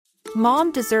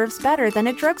Mom deserves better than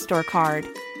a drugstore card.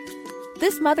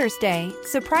 This Mother's Day,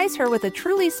 surprise her with a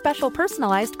truly special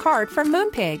personalized card from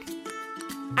Moonpig.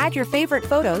 Add your favorite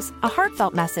photos, a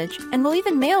heartfelt message, and we'll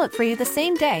even mail it for you the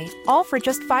same day, all for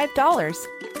just $5.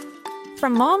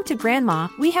 From mom to grandma,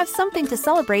 we have something to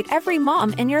celebrate every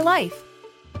mom in your life.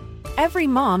 Every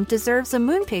mom deserves a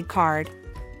Moonpig card.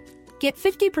 Get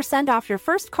 50% off your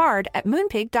first card at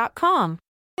Moonpig.com.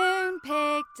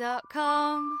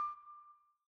 Moonpig.com.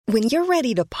 When you're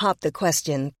ready to pop the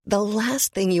question, the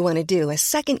last thing you want to do is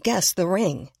second-guess the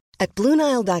ring. At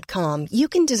BlueNile.com, you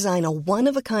can design a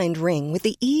one-of-a-kind ring with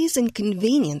the ease and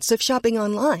convenience of shopping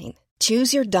online.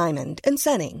 Choose your diamond and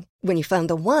setting. When you find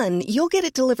the one, you'll get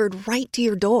it delivered right to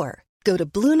your door. Go to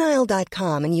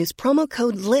BlueNile.com and use promo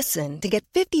code LISTEN to get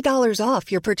 $50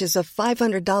 off your purchase of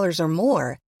 $500 or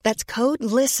more. That's code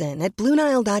LISTEN at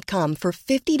BlueNile.com for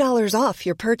 $50 off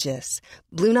your purchase.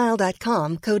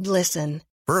 BlueNile.com, code LISTEN.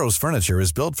 Burrow's furniture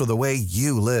is built for the way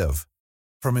you live.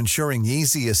 From ensuring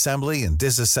easy assembly and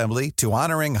disassembly to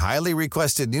honoring highly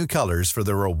requested new colors for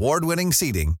their award-winning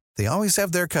seating, they always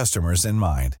have their customers in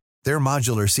mind. Their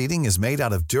modular seating is made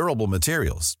out of durable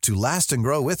materials to last and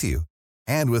grow with you.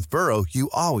 And with Burrow, you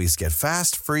always get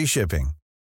fast, free shipping.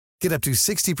 Get up to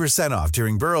 60% off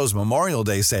during Burrow's Memorial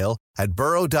Day sale at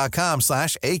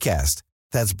burrow.com/ACAST.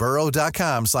 That's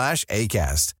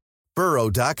burrow.com/ACAST.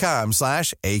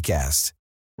 burrow.com/ACAST.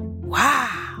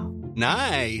 Wow.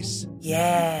 Nice.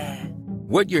 Yeah.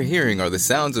 What you're hearing are the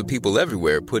sounds of people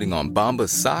everywhere putting on Bombas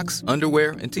socks,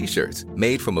 underwear, and T-shirts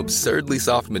made from absurdly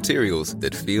soft materials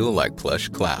that feel like plush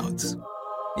clouds.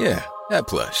 Yeah, that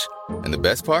plush. And the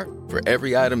best part? For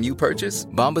every item you purchase,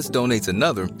 Bombas donates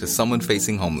another to someone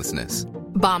facing homelessness.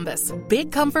 Bombas.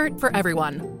 Big comfort for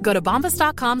everyone. Go to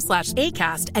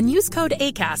bombas.com/ACAST and use code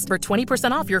ACAST for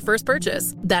 20% off your first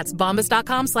purchase. That's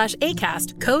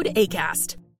bombas.com/ACAST. Code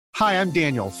ACAST. Hi, I'm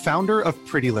Daniel, founder of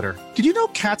Pretty Litter. Did you know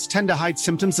cats tend to hide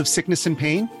symptoms of sickness and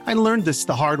pain? I learned this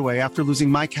the hard way after losing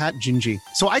my cat, Gingy.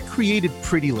 So I created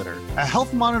Pretty Litter, a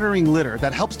health monitoring litter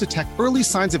that helps detect early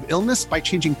signs of illness by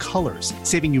changing colors,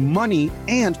 saving you money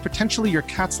and potentially your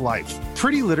cat's life.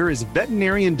 Pretty Litter is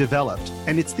veterinarian developed,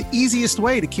 and it's the easiest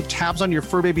way to keep tabs on your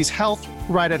fur baby's health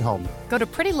right at home. Go to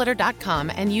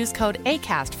prettylitter.com and use code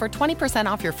ACAST for 20%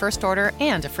 off your first order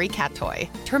and a free cat toy.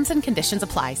 Terms and conditions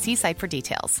apply. See site for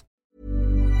details.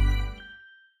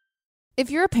 If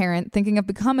you're a parent thinking of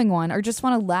becoming one or just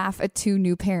want to laugh at two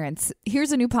new parents,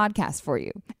 here's a new podcast for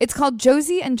you. It's called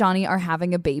Josie and Johnny Are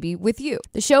Having a Baby with You.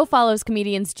 The show follows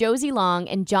comedians Josie Long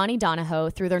and Johnny Donahoe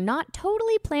through their not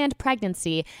totally planned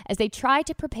pregnancy as they try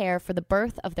to prepare for the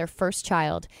birth of their first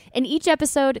child. In each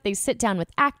episode, they sit down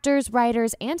with actors,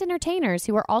 writers, and entertainers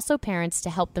who are also parents to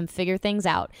help them figure things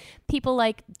out. People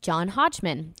like John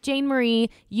Hodgman, Jane Marie,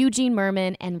 Eugene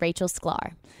Merman, and Rachel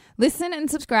Sklar. Listen and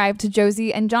subscribe to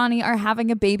Josie and Johnny Are Having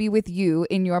a Baby with You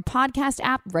in your podcast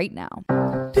app right now.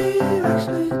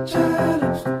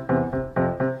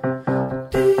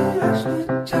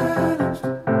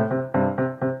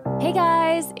 Hey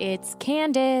guys, it's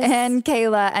Candace. And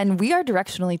Kayla, and we are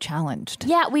directionally challenged.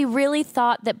 Yeah, we really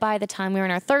thought that by the time we were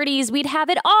in our 30s, we'd have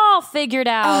it all figured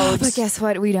out. Oh, but guess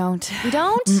what? We don't. We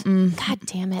don't? Mm-mm. God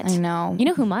damn it. I know. You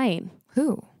know who might?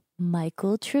 Who?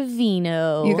 Michael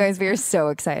Trevino. You guys, we are so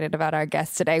excited about our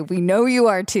guest today. We know you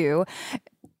are too.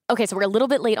 Okay, so we're a little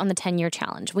bit late on the 10-year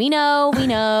challenge. We know.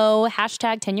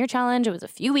 Hashtag 10-year challenge. It was a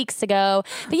few weeks ago.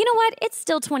 But you know what? It's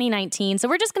still 2019. So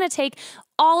we're just going to take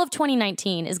all of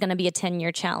 2019 is going to be a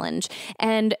 10-year challenge.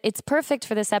 And it's perfect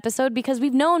for this episode because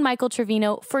we've known Michael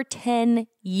Trevino for 10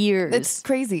 years. It's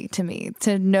crazy to me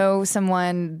to know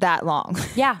someone that long.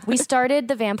 Yeah, we started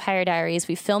The Vampire Diaries.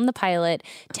 We filmed the pilot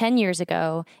 10 years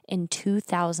ago in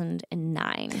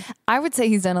 2009. I would say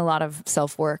he's done a lot of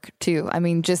self-work too. I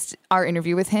mean, just our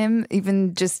interview with him,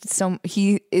 even just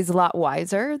he is a lot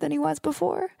wiser than he was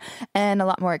before and a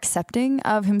lot more accepting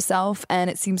of himself. And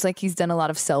it seems like he's done a lot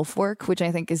of self-work, which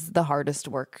I think is the hardest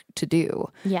work to do.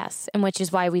 Yes, and which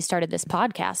is why we started this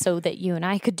podcast, so that you and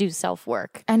I could do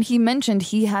self-work. And he mentioned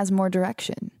he has more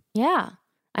direction. Yeah.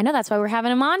 I know, that's why we're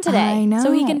having him on today. I know.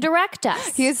 So he can direct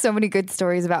us. He has so many good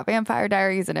stories about Vampire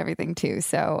Diaries and everything too.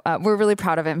 So we're really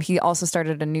proud of him. He also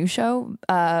started a new show,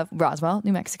 Roswell,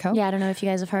 New Mexico. Yeah, I don't know if you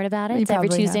guys have heard about it. It's every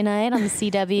Tuesday night on the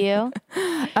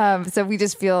CW. So we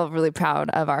just feel really proud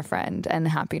of our friend and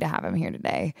happy to have him here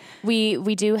today.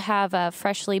 We do have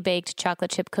freshly baked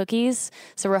chocolate chip cookies.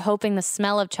 So we're hoping the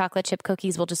smell of chocolate chip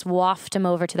cookies will just waft him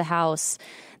over to the house.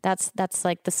 That's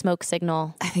like the smoke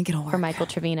signal. I think it'll work for Michael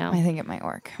Trevino. I think it might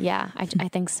work. Yeah, I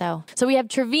think so. So we have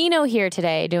Trevino here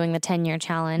today doing the 10-year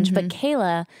challenge. Mm-hmm. But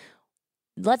Kayla,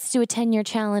 let's do a 10-year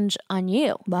challenge on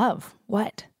you. Love.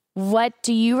 What? What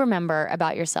do you remember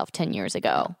about yourself 10 years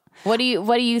ago? What do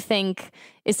you think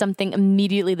is something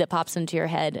immediately that pops into your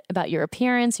head about your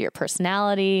appearance, your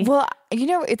personality? Well,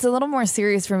 it's a little more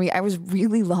serious for me. I was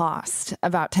really lost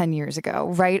about 10 years ago,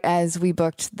 right as we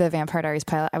booked the Vampire Diaries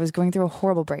pilot. I was going through a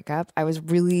horrible breakup. I was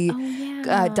really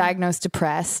diagnosed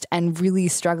depressed and really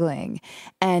struggling.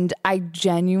 And I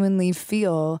genuinely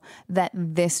feel that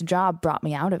this job brought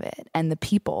me out of it, and the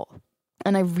people.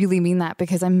 And I really mean that,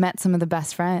 because I met some of the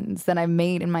best friends that I've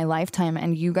made in my lifetime,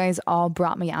 and you guys all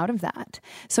brought me out of that.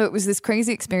 So it was this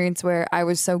crazy experience where I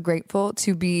was so grateful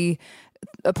to be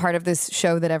a part of this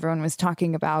show that everyone was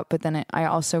talking about, but then I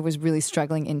also was really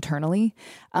struggling internally.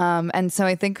 And so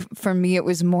I think for me, it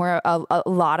was more a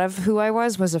lot of who I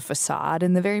was a facade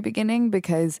in the very beginning,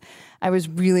 because I was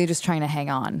really just trying to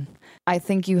hang on. I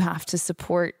think you have to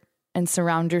support and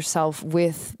surround yourself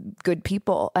with good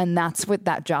people. And that's what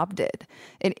that job did.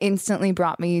 It instantly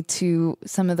brought me to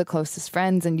some of the closest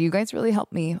friends, and you guys really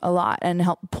helped me a lot and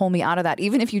helped pull me out of that,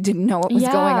 even if you didn't know what was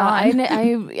going on.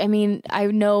 I mean, I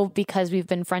know because we've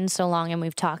been friends so long and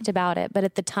we've talked about it, but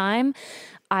at the time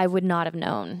I would not have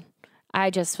known. I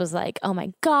just was like, oh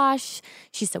my gosh,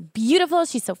 she's so beautiful.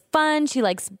 She's so fun. She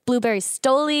likes blueberry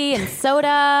stoli and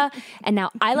soda. And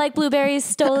now I like blueberry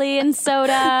stoli and soda.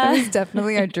 That was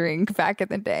definitely our drink back in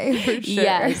the day, for sure.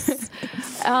 Yes.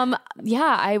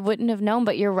 I wouldn't have known,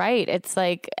 but you're right. It's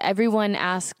like everyone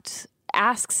asks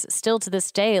still to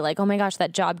this day, like, oh my gosh,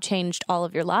 that job changed all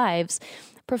of your lives.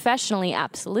 Professionally,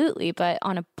 absolutely. But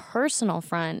on a personal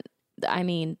front, I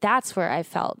mean, that's where I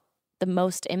felt the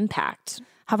most impact.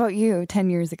 How about you 10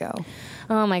 years ago?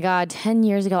 Oh my God, 10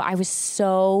 years ago, I was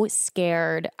so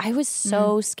scared. I was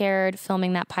so scared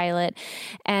filming that pilot.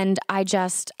 And I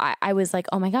was like,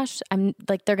 oh my gosh, I'm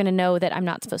like, they're going to know that I'm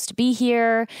not supposed to be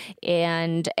here.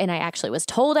 And I actually was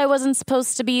told I wasn't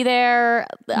supposed to be there.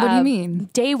 What do you mean?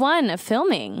 Day one of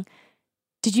filming.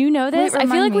 Did you know this? Wait, I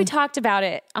feel like me. we talked about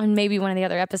it on maybe one of the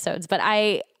other episodes, but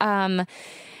I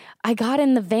got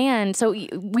in the van. So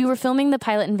we were filming the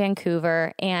pilot in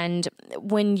Vancouver. And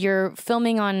when you're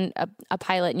filming on a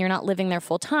pilot and you're not living there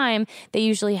full time, they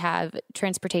usually have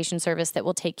transportation service that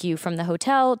will take you from the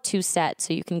hotel to set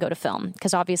so you can go to film.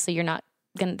 Because obviously they're not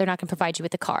going to provide you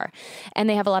with a car. And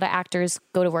they have a lot of actors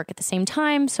go to work at the same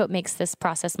time. So it makes this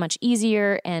process much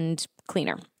easier and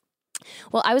cleaner.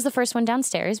 Well, I was the first one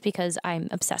downstairs because I'm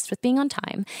obsessed with being on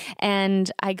time.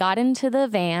 And I got into the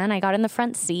van, I got in the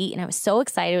front seat, and I was so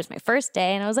excited. It was my first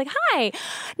day. And I was like, hi,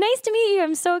 nice to meet you.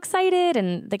 I'm so excited.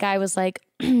 And the guy was like,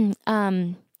 you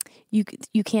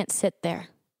can't sit there.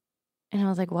 And I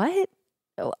was like, what?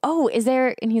 Oh, is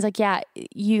there? And he's like, yeah,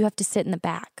 you have to sit in the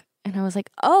back. And I was like,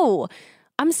 oh,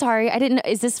 I'm sorry. I didn't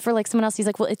know. Is this for like someone else? He's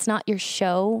like, well, it's not your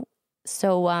show.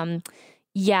 So,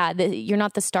 you're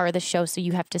not the star of the show, so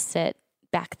you have to sit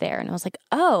back there. And I was like,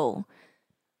 oh,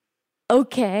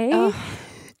 okay. Oh.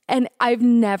 And I've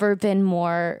never been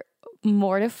more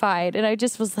mortified. And I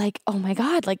just was like, oh my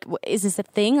God, like, is this a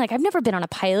thing? Like, I've never been on a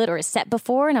pilot or a set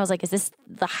before. And I was like, is this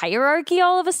the hierarchy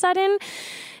all of a sudden?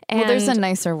 And well, there's a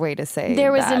nicer way to say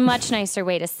there was that. a much nicer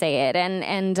way to say it.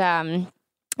 And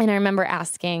I remember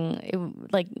asking,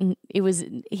 he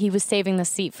was saving the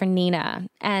seat for Nina.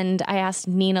 And I asked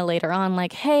Nina later on,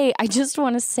 like, hey, I just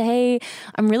want to say,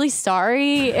 I'm really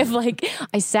sorry if like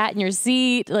I sat in your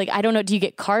seat. Like, I don't know, do you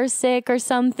get car sick or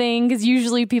something? Because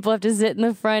usually people have to sit in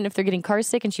the front if they're getting car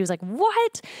sick. And she was like,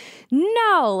 what?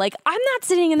 No, like, I'm not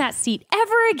sitting in that seat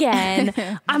ever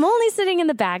again. I'm only sitting in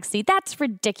the back seat. That's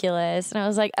ridiculous. And I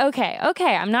was like, okay,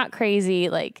 I'm not crazy.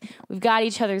 Like, we've got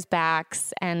each other's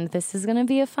backs and this is going to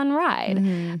be a fun ride.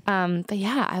 Mm-hmm. But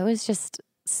yeah, I was just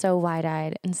so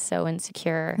wide-eyed and so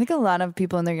insecure. I think a lot of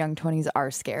people in their young 20s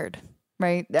are scared,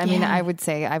 right? I mean, I would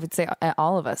say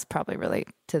all of us probably relate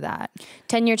to that.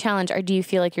 10-year challenge. Or do you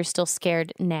feel like you're still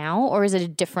scared now, or is it a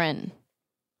different?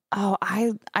 Oh,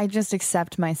 I just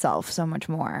accept myself so much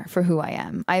more for who I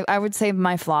am. I would say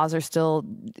my flaws are still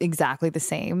exactly the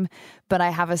same, but I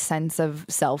have a sense of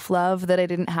self-love that I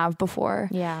didn't have before.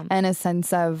 Yeah. And a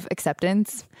sense of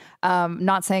acceptance.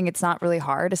 Not saying it's not really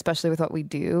hard, especially with what we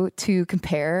do, to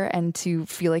compare and to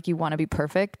feel like you want to be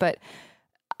perfect. But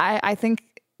I think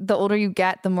the older you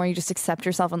get, the more you just accept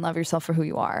yourself and love yourself for who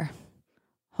you are.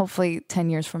 Hopefully 10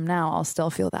 years from now, I'll still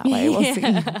feel that way. We'll see.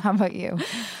 How about you?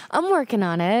 I'm working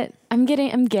on it. I'm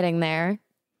getting there.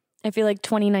 I feel like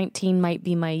 2019 might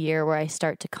be my year where I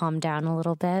start to calm down a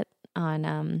little bit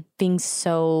on being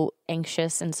so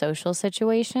anxious in social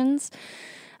situations.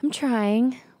 I'm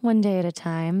trying one day at a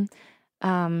time.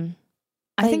 I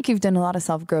think you've done a lot of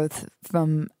self-growth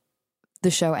from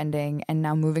the show ending and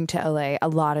now moving to LA. A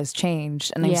lot has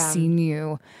changed, and I've seen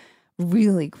you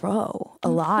really grow a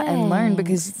lot and learn,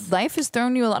 because life has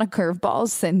thrown you a lot of curveballs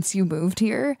since you moved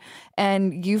here,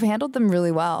 and you've handled them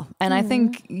really well. And I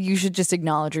think you should just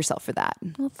acknowledge yourself for that.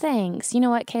 Well, thanks. You know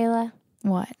what, Kayla?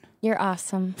 What? You're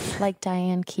awesome, like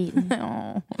Diane Keaton.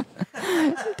 Oh,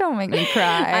 don't make me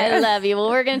cry. I love you.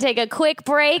 Well, we're going to take a quick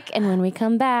break, and when we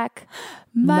come back,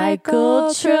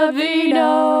 Michael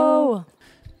Trevino.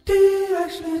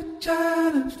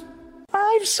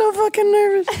 I'm so fucking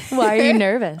nervous. Why are you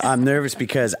nervous? I'm nervous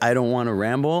because I don't want to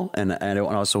ramble, and I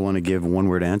don't also want to give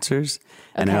one-word answers.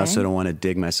 And I also don't want to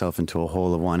dig myself into a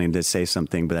hole of wanting to say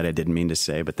something but that I didn't mean to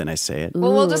say, but then I say it.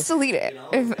 Well, we'll just delete it.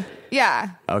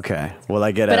 Yeah. Okay. Well,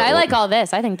 I get it. But I like all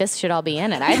this. I think this should all be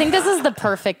in it. I think this is the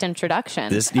perfect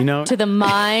introduction. This, you know, to the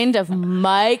mind of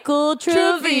Michael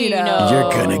Trevino.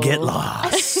 You're gonna get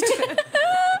lost.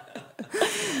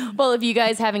 Well, if you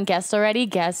guys haven't guessed already,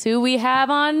 guess who we have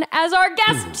on as our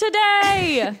guest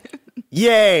today?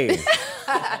 Yay!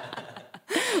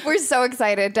 We're so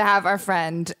excited to have our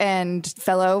friend and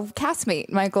fellow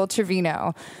castmate, Michael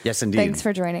Trevino. Yes, indeed. Thanks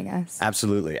for joining us.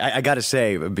 Absolutely. I got to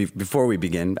say, before we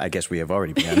begin, I guess we have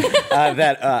already begun,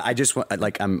 that I just want,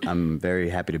 I'm very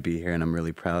happy to be here, and I'm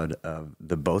really proud of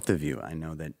the both of you. I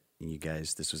know that you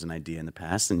guys, this was an idea in the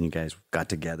past, and you guys got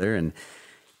together, and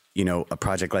you know, a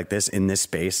project like this in this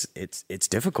space, it's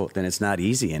difficult and it's not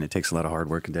easy, and it takes a lot of hard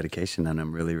work and dedication, and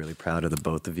I'm really, really proud of the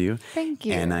both of you. Thank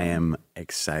you. And I am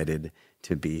excited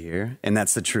to be here. And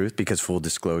that's the truth, because full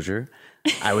disclosure,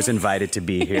 I was invited to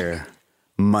be here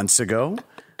months ago,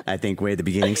 I think way at the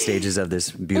beginning stages of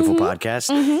this beautiful podcast.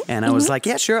 And I was like,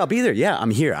 yeah, sure, I'll be there. Yeah,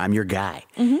 I'm here. I'm your guy.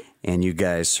 And you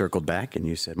guys circled back and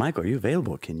you said, Michael, are you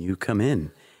available? Can you come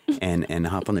in and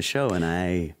hop on the show? And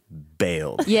I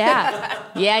bailed. Yeah,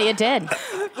 you did.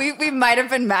 We might have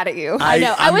been mad at you. I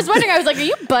know. I was wondering, I was like, are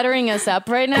you buttering us up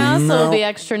right now so we'll be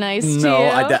extra nice to you?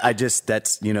 No, I just,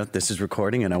 that's, you know, this is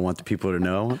recording and I want the people to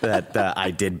know that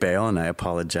I did bail and I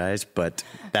apologize, but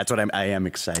that's what I am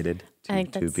excited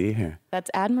to be here.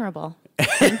 That's admirable.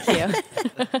 Thank you.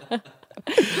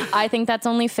 I think that's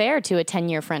only fair to a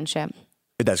 10-year friendship.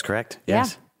 That's correct.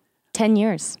 Yes. Yeah. 10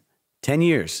 years. 10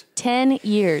 years. 10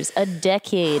 years. A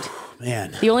decade.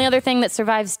 Man. The only other thing that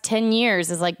survives 10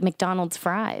 years is like McDonald's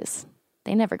fries.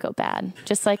 They never go bad.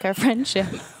 Just like our friendship.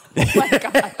 Oh my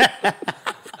God.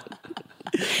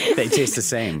 They taste the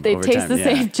same. They over taste time. the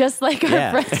same, just like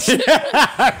our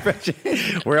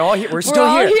friendship. We're all here. We're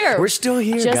still here. We're still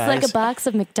here, just guys. like a box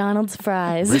of McDonald's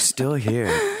fries. We're still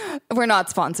here. We're not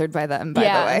sponsored by them, by the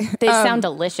way. They sound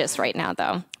delicious right now,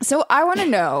 though. So I want to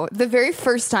know, the very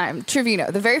first time,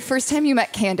 Trevino, the very first time you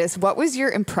met Candace, what was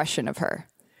your impression of her?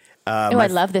 I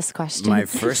love this question. My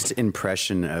first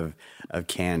impression of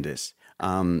Candace.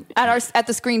 At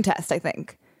the screen test, I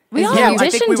think. We all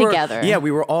auditioned together. Yeah,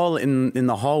 we were all in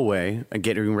the hallway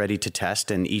getting ready to test,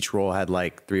 and each roll had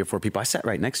like 3 or 4 people. I sat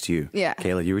right next to you. Yeah.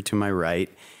 Kayla, you were to my right.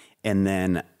 And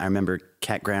then I remember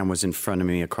Kat Graham was in front of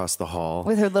me across the hall.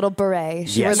 With her little beret.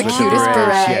 She wore the with cutest her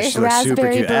beret. Yeah, she looked super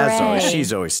Raspberry cute. As beret. always,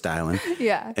 she's always styling.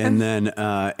 Yeah. And then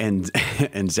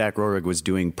and Zach Rohrig was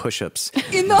doing push-ups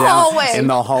In the hallway. In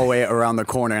the hallway around the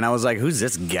corner. And I was like, who's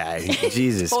this guy?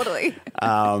 Jesus. Totally.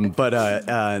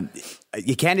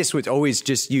 Candace was always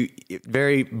just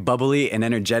very bubbly and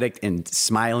energetic and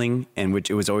smiling, and which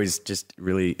it was always just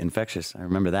really infectious. I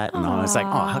remember that. And I was like,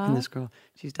 oh, how can this girl?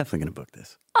 She's definitely going to book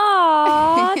this.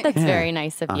 Aw, that's very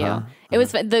nice of you. It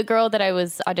was the girl that I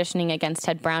was auditioning against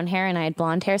had brown hair and I had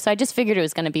blonde hair, so I just figured it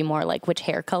was going to be more like which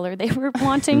hair color they were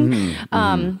wanting.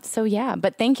 So yeah,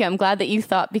 but thank you. I'm glad that you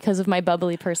thought because of my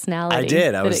bubbly personality. I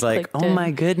did. I that was it like, clicked oh in.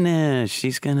 my goodness,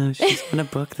 she's gonna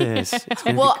book this. It's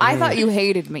gonna Well, be I great. thought you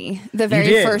hated me the very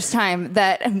did. first time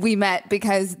that we met,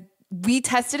 because we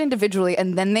tested individually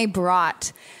and then they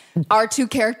brought our 2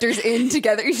 characters in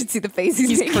together. You should see the face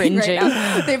he's making cringing. right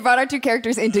now. They brought our 2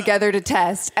 characters in together to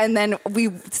test. And then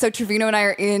so Trevino and I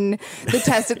are in the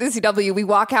test at the CW. We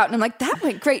walk out and I'm like, that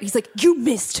went great. He's like, you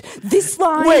missed this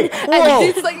line. Wait, and whoa.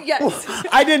 it's like, yes.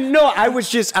 I didn't know. I was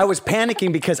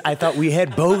panicking because I thought we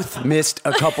had both missed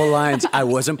a couple lines. I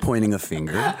wasn't pointing a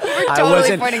finger.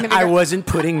 totally pointing the finger. I wasn't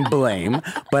putting blame,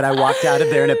 but I walked out of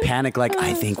there in a panic like,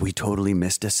 I think we totally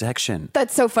missed a section.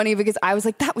 That's so funny because I was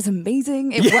like, that was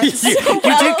amazing. It went so You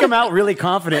well. did come out really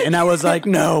confident, and I was like,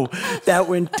 no, that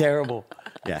went terrible.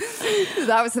 Yeah.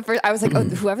 That was the first. I was like, oh,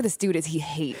 whoever this dude is, he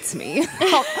hates me.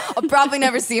 I'll probably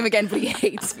never see him again, but he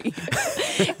hates me.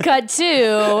 Cut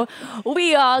to,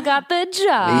 we all got the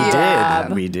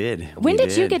job. We did. When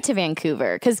did you get to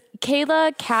Vancouver? Because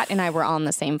Kayla, Kat, and I were on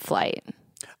the same flight.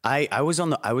 I was on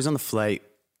the flight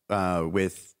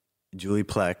with Julie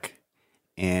Plec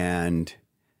and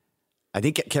I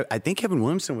think Kevin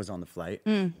Williamson was on the flight,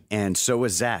 and so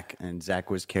was Zach. And Zach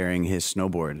was carrying his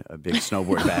snowboard, a big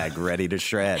snowboard bag, ready to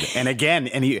shred. And again,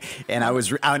 I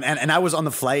was on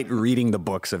the flight reading the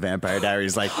books of Vampire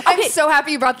Diaries. Like, I'm so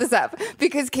happy you brought this up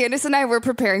because Candace and I were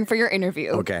preparing for your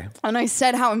interview. Okay. And I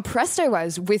said how impressed I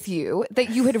was with you that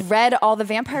you had read all the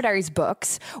Vampire Diaries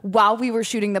books while we were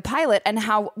shooting the pilot, and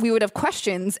how we would have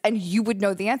questions and you would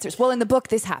know the answers. Well, in the book,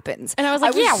 this happens. And I was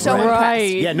like, so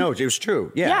impressed. yeah, no, it was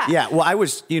true. Yeah. Well, I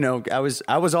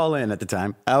was all in at the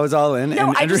time. I was all in.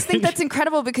 No, I just think that's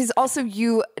incredible because also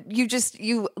you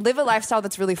live a lifestyle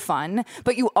that's really fun,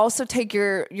 but you also take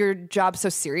your job so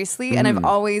seriously. And I've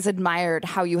always admired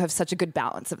how you have such a good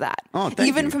balance of that. Oh, thank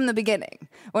Even you. from the beginning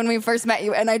when we first met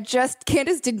you. And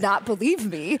Candace did not believe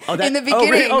me in the really?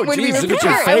 beginning Oh, when we geez, were look at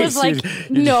your preparing. I was like,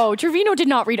 no, Trevino did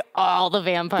not read all the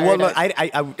Vampire Well, Diaries.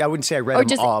 look, I wouldn't say I read Or them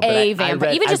just all, but a I vampire,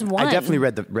 read, even just one. I definitely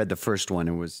read the first one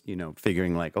and was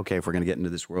figuring like, okay, if we're gonna get into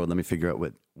this world, let me figure out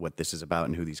what this is about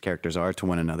and who these characters are to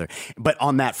one another. But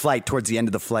on that flight, towards the end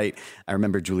of the flight, I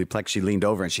remember Julie Plex. She leaned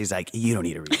over and she's like, "You don't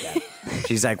need to read that."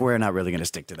 She's like, "We're not really gonna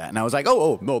stick to that." And I was like,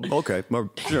 "Oh, okay. Well,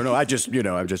 no, I'm just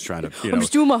trying to, I'm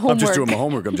just doing my homework. I'm just doing my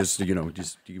homework. I'm just,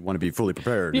 you want to be fully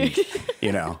prepared,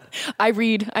 and, I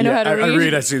read. I know how to read. I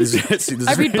read. I see this.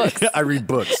 I read books. I read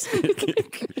books.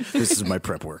 This is my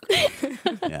prep work.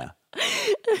 Yeah.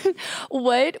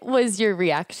 What was your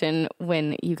reaction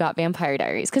when you got Vampire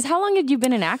Diaries? Because how long had you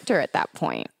been an actor at that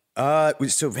point?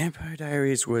 So Vampire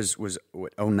Diaries was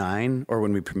what, 09, or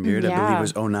when we premiered, I believe it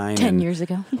was 09. 10 years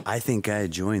ago. I think I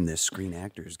joined the Screen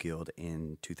Actors Guild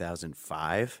in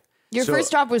 2005. Your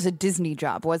first job was a Disney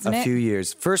job, wasn't it? A few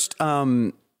years. First,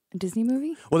 a Disney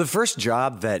movie? well, the first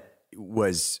job that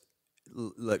was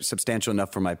substantial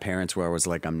enough for my parents where I was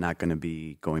like, I'm not going to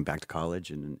be going back to college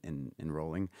and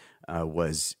enrolling,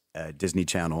 was a Disney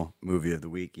Channel movie of the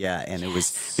week. Yeah. And it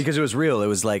was because it was real. It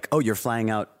was like, oh, you're flying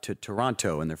out to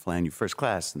Toronto and they're flying you first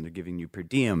class and they're giving you per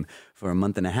diem for a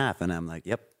month and a half. And I'm like,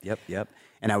 yep.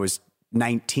 And I was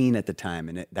 19 at the time.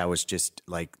 And that was just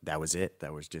like, that was it.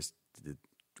 That was just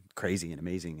crazy and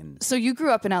amazing. And So you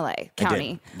grew up in LA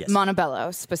County, yes.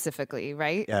 Montebello specifically,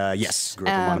 right? yes, grew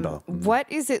up in Montebello. What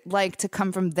is it like to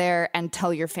come from there and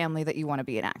tell your family that you want to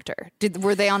be an actor?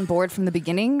 Were they on board from the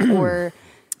beginning, or?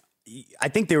 I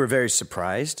think they were very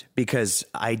surprised because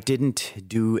I didn't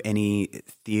do any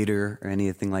theater or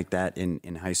anything like that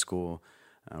in high school.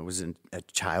 I was a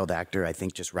child actor. I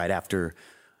think just right after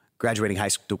graduating high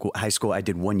school, I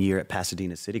did 1 year at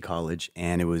Pasadena City College,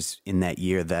 and it was in that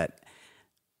year that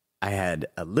I had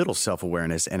a little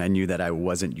self-awareness, and I knew that I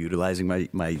wasn't utilizing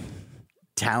my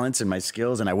talents and my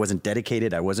skills, and I wasn't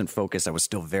dedicated. I wasn't focused. I was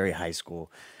still very high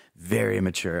school, very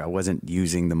immature. I wasn't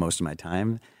using the most of my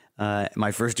time.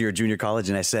 My first year of junior college,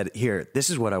 and I said, "Here, this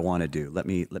is what I want to do. Let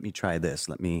me try this.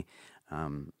 Let me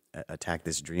attack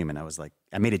this dream." And I was like,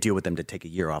 I made a deal with them to take a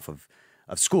year off of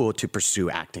school to pursue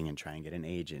acting and try and get an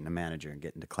agent and a manager and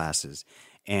get into classes.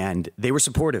 And they were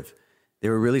supportive. They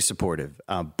were really supportive,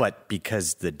 but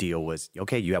because the deal was,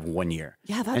 okay, you have 1 year.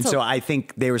 Yeah, and so I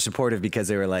think they were supportive because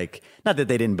they were like, not that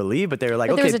they didn't believe, but they were like,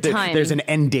 But okay, there's an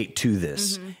end date to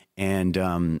this.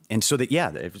 Mm-hmm. And so that,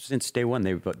 yeah, since day one,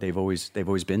 they've always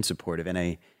been supportive.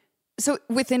 And So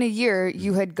within a year,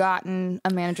 you had gotten a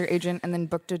manager, agent, and then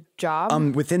booked a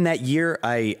job? Within that year,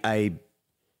 I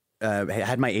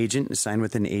had my agent, signed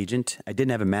with an agent. I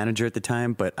didn't have a manager at the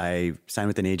time, but I signed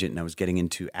with an agent and I was getting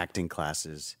into acting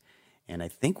classes. And I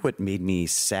think what made me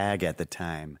SAG at the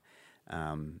time,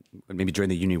 what made me join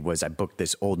the union, was I booked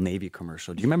this Old Navy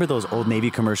commercial. Do you remember those Old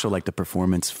Navy commercial, like the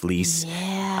Performance Fleece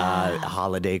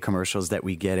holiday commercials that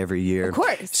we get every year? Of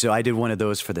course. So I did one of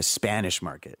those for the Spanish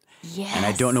market. Yes. And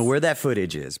I don't know where that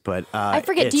footage is, but I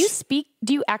forget. Do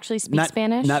you actually speak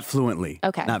Spanish? Not fluently.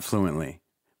 Okay. Not fluently.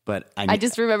 But I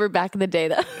just remember back in the day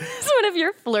that was one of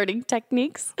your flirting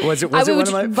techniques. Was it one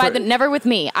of my... never with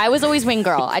me. I was always wing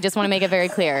girl. I just want to make it very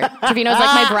clear. Trevino's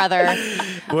like my brother.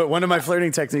 One of my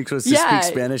flirting techniques was to speak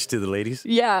Spanish to the ladies.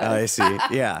 Yeah. I see.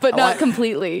 Yeah. But not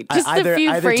completely. Just the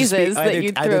few phrases that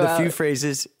you threw Either the out. few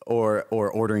phrases or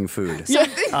ordering food.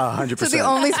 100%. So the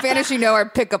only Spanish you know are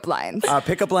pickup lines.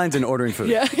 Pickup lines and ordering food.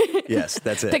 Yeah. Yes,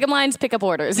 that's it. Pickup lines, pickup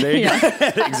orders. There you go.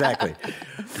 Exactly.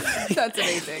 That's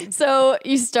amazing. So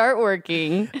you start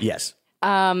working. Yes.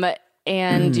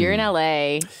 And you're in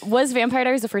LA. Was Vampire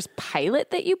Diaries the first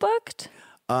pilot that you booked?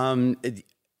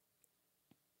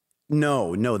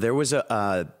 No. There was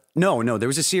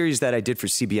a series that I did for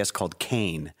CBS called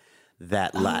Kane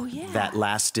that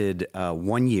lasted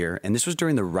 1 year, and this was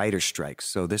during the writer's strike.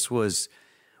 So this was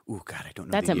Oh God, I don't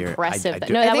know. That's the year. impressive. I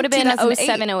No, that would have been 2008.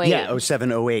 07, 08. Yeah,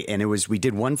 07, 08. And we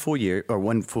did one full year or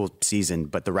one full season,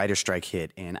 but the writer's strike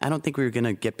hit. And I don't think we were going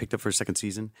to get picked up for a second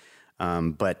season.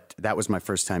 But that was my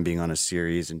first time being on a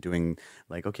series and doing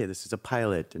like, okay, this is a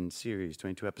pilot and series,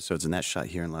 22 episodes. And that shot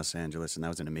here in Los Angeles. And that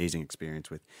was an amazing experience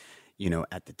with,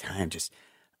 at the time,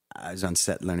 I was on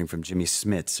set learning from Jimmy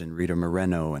Smits and Rita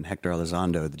Moreno and Hector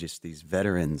Elizondo, just these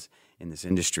veterans in this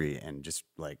industry, and just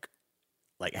like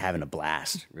having a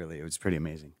blast, really. It was pretty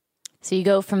amazing. So you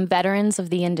go from veterans of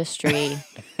the industry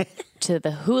to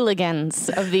the hooligans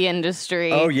of the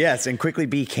industry. Oh, yes, and quickly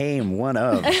became one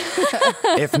of,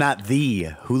 if not the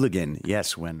hooligan,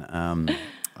 yes, when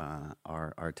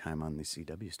our time on the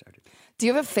CW started. Do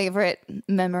you have a favorite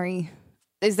memory?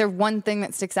 Is there one thing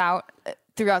that sticks out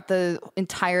throughout the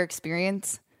entire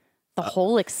experience? The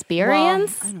whole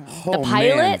experience? The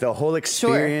pilot? Man, the whole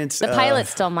experience. Sure. The pilot's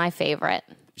still my favorite.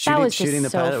 That was just shooting the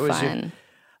so pilot fun.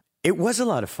 It was a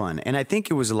lot of fun. And I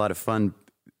think it was a lot of fun,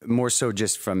 more so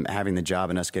just from having the job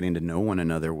and us getting to know one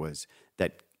another, was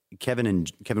that Kevin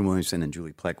Williamson and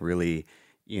Julie Plec really,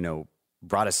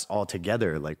 brought us all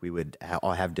together. Like we would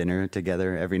all have dinner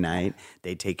together every night.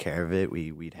 They'd take care of it.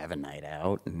 We'd have a night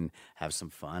out and have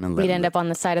some fun. And we'd end up on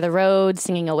the side of the road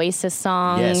singing Oasis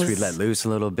songs. Yes, we'd let loose a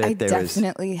little bit. I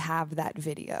definitely have that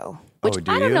video. Which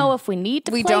I don't know if we need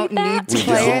to play that. We don't need to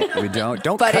play it. We don't.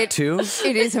 Don't but cut to.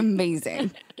 It is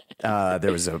amazing.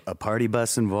 There was a party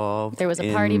bus involved. There was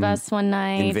a party bus one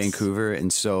night in Vancouver,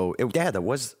 and so that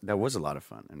was a lot of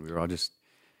fun, and we were all just.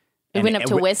 We went up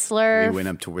to Whistler. We went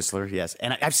up to Whistler, yes.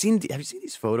 And have you seen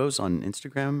these photos on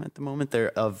Instagram at the moment?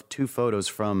 They're of 2 photos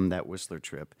from that Whistler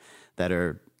trip that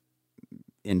are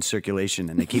in circulation,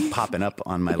 and they keep popping up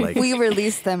on my We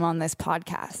released them on this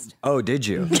podcast. Oh, did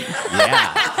you?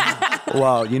 Yeah.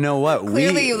 Well, you know what?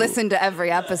 Clearly, you listened to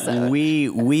every episode.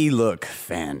 We look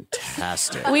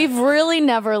fantastic. We've really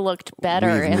never looked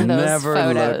better in those never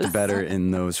photos. looked better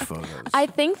in those photos. I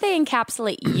think they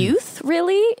encapsulate youth,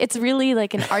 really. It's really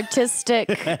like an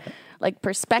artistic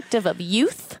perspective of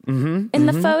youth in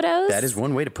the photos. That is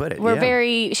one way to put it. We're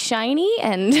very shiny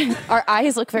and our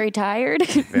eyes look very tired.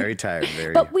 Very tired.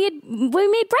 But we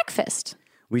made breakfast.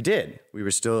 We did. We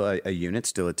were still a unit,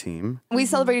 still a team. We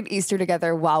celebrated Easter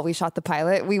together while we shot the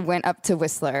pilot. We went up to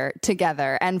Whistler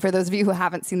together. And for those of you who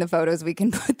haven't seen the photos, we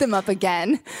can put them up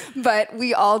again. But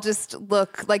we all just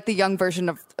look like the young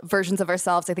versions of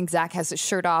ourselves. I think Zach has his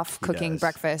shirt off, cooking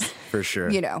breakfast. For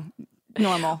sure.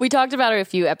 Normal. We talked about it a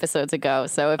few episodes ago,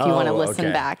 so if you want to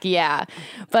listen back, yeah.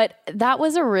 But that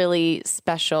was a really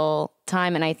special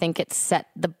time, and I think it set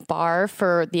the bar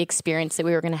for the experience that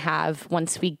we were going to have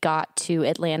once we got to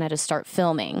Atlanta to start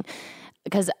filming.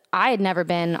 Because I had never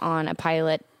been on a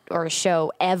pilot or a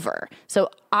show ever. So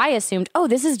I assumed,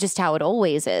 this is just how it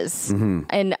always is. Mm-hmm.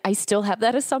 And I still have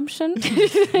that assumption.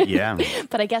 Yeah.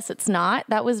 But I guess it's not.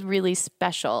 That was really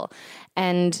special.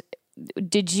 And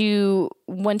did you,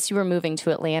 once you were moving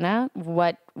to Atlanta,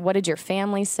 what did your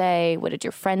family say? What did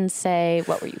your friends say?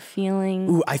 What were you feeling?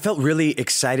 Ooh, I felt really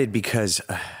excited because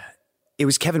it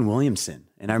was Kevin Williamson.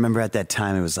 And I remember at that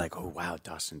time, it was like, oh, wow,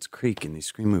 Dawson's Creek and these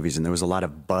Scream movies. And there was a lot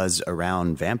of buzz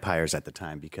around vampires at the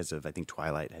time because of, I think,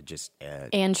 Twilight had just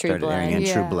and True Blood. And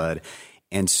True Blood.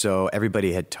 And so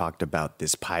everybody had talked about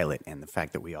this pilot, and the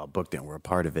fact that we all booked it and were a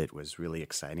part of it was really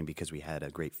exciting because we had a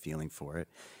great feeling for it.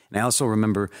 And I also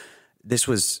remember this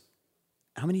was,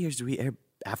 how many years did we air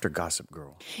after Gossip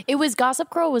Girl? It was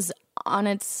Gossip Girl was on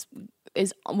its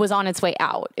way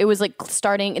out. It was like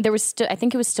starting. There was still, I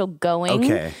think it was still going.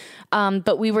 Okay.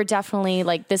 But we were definitely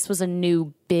like, this was a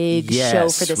new big show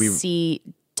for the CW.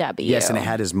 Yes, and it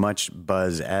had as much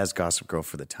buzz as Gossip Girl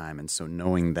for the time, and so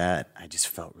knowing that, I just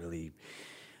felt really,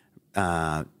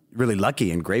 really lucky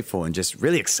and grateful, and just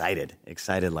really excited.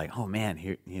 Like, oh man,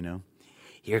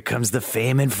 here comes the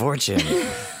fame and fortune.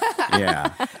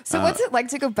 Yeah. So what's it like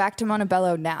to go back to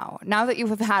Montebello now that you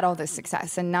have had all this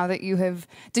success, and now that you have,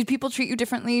 did people treat you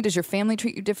differently? Does your family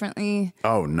treat you differently?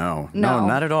 Oh, no,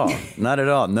 not at all. Not at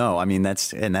all. No, I mean,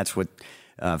 that's what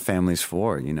family's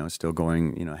for, still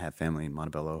going, have family in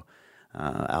Montebello,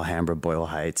 Alhambra, Boyle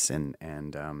Heights, and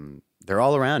they're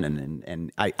all around.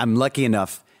 And I'm lucky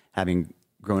enough, having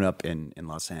grown up in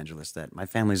Los Angeles, that my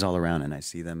family's all around, and I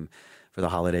see them for the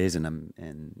holidays,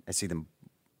 and I see them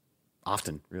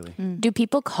often, really. Do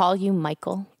people call you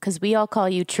Michael? Because we all call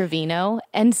you Trevino.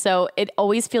 And so it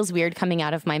always feels weird coming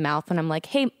out of my mouth when I'm like,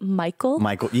 hey, Michael?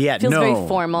 Michael, yeah, feels very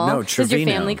formal. No, Trevino. Does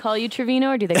your family call you Trevino,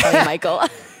 or do they call you Michael?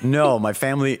 No, my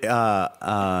family,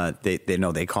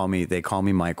 they call me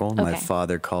Michael. Okay. My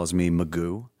father calls me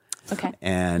Magoo. Okay.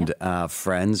 And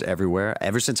friends everywhere.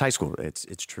 Ever since high school, it's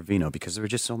Trevino, because there were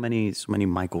just so many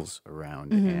Michaels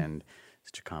around, and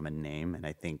such a common name. And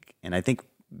I think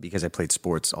because I played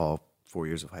sports all 4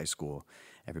 years of high school,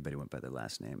 everybody went by their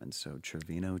last name, and so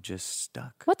Trevino just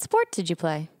stuck. What sport did you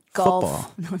play?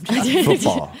 Golf.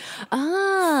 Football.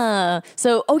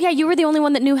 So you were the only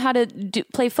one that knew how to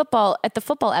play football at the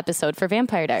football episode for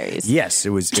Vampire Diaries. Yes,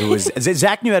 it was.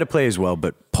 Zach knew how to play as well,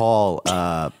 but Paul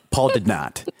did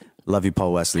not. Love you,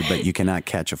 Paul Wesley, but you cannot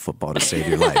catch a football to save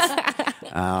your life.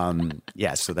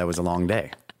 So that was a long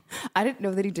day. I didn't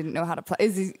know that he didn't know how to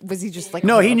play. Was he just like...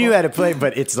 No, he knew how to play,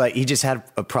 but it's like he just had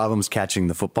problems catching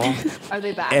the football. Are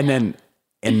they back? And then,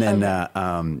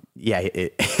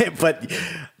 but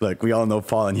look, we all know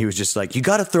Paul, and he was just like, you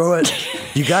got to throw it.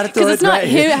 You got to throw it. It's not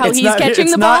how he's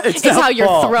catching the ball. It's how you're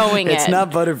throwing it. It's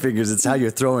not Butterfingers. It's how you're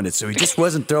throwing it. So he just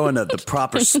wasn't throwing the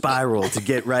proper spiral to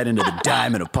get right into the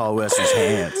diamond of Paul Wesley's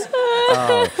hands.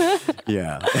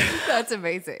 Yeah. That's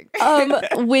amazing.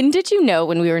 When did you know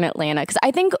when we were in Atlanta? Because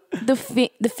I think the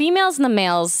females and the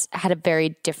males had a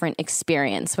very different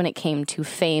experience when it came to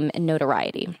fame and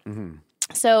notoriety. Mm-hmm.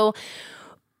 So...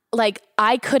 like,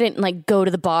 I couldn't, like, go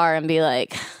to the bar and be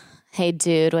like, hey,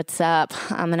 dude, what's up?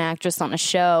 I'm an actress on a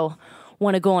show.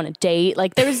 Want to go on a date?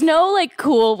 Like, there's no, like,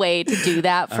 cool way to do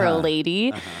that for a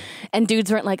lady. And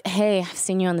dudes weren't like, hey, I've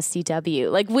seen you on the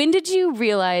CW. Like, when did you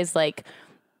realize, like,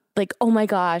 oh, my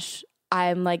gosh,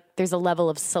 I'm, like, there's a level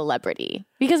of celebrity?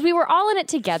 Because we were all in it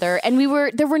together, and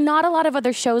there were not a lot of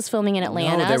other shows filming in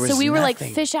Atlanta. No, so we were nothing.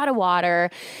 like fish out of water,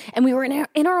 and we were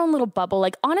in our own little bubble.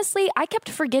 Like, honestly, I kept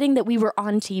forgetting that we were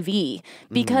on TV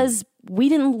because we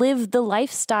didn't live the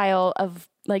lifestyle of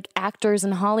like actors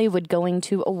in Hollywood going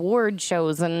to award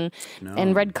shows and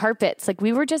red carpets. Like,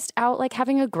 we were just out like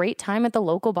having a great time at the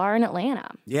local bar in Atlanta.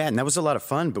 Yeah, and that was a lot of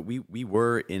fun, but we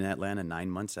were in Atlanta 9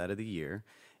 months out of the year.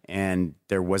 And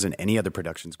there wasn't any other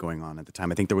productions going on at the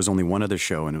time. I think there was only one other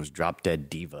show, and it was Drop Dead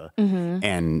Diva. Mm-hmm.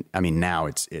 And I mean, now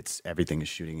it's everything is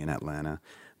shooting in Atlanta.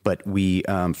 But we,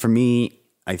 for me,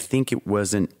 I think it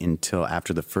wasn't until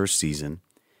after the first season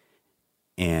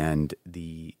and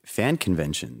the fan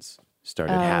conventions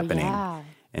started happening. Yeah.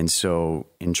 And so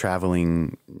in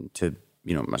traveling to,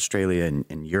 Australia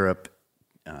and Europe,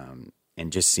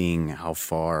 and just seeing how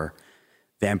far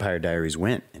Vampire Diaries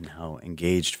went and how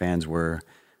engaged fans were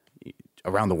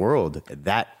around the world,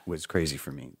 that was crazy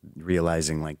for me,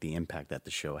 realizing like the impact that the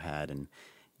show had, and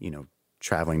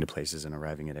traveling to places and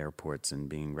arriving at airports and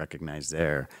being recognized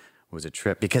there was a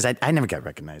trip, because I never got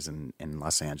recognized in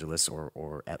Los Angeles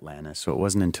or Atlanta. So it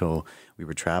wasn't until we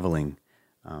were traveling.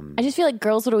 I just feel like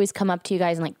girls would always come up to you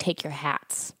guys and like take your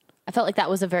hats. I felt like that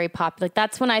was a very popular, like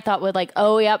that's when I thought would like,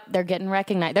 oh, yep, they're getting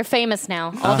recognized. They're famous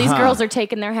now. All these girls are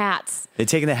taking their hats. They're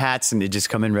taking the hats and they just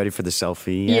come in ready for the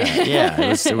selfie. Yeah.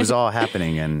 It was all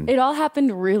happening. And it all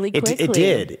happened really quickly.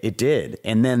 It did.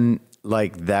 And then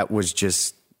like, that was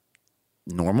just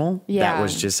normal. Yeah. That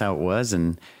was just how it was.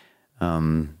 And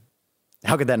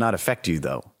how could that not affect you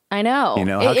though? I know.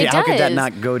 How could that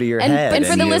not go to your head? And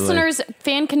for the listeners,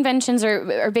 fan conventions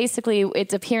are basically,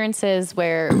 it's appearances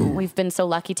where we've been so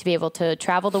lucky to be able to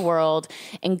travel the world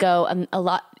and go a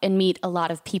lot and meet a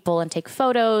lot of people and take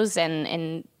photos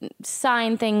and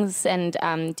sign things and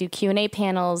do Q&A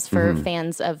panels for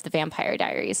fans of the Vampire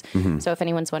Diaries. Mm-hmm. So if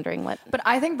anyone's wondering what. But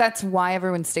I think that's why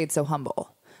everyone stayed so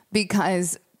humble,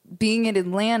 because being in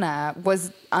Atlanta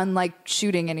was unlike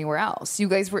shooting anywhere else. You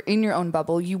guys were in your own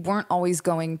bubble. You weren't always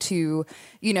going to,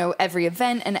 every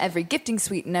event and every gifting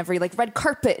suite and every like red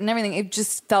carpet and everything. It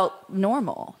just felt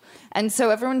normal. And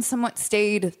so everyone somewhat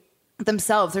stayed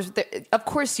themselves. Of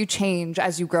course you change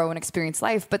as you grow and experience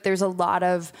life, but there's a lot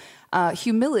of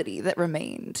humility that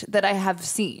remained that I have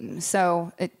seen.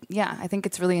 So I think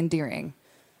it's really endearing.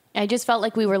 I just felt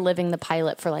like we were living the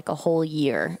pilot for like a whole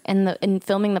year, and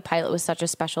filming the pilot was such a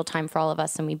special time for all of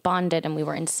us, and we bonded and we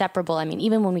were inseparable. I mean,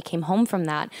 even when we came home from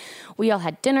that, we all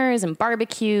had dinners and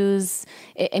barbecues.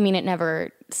 It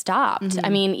never stopped. Mm-hmm. I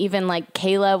mean, even like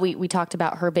Kayla, we talked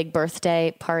about her big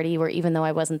birthday party where even though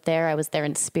I wasn't there, I was there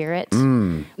in spirit.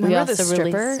 We also the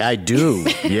stripper? I do.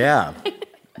 Yeah.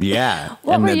 Yeah.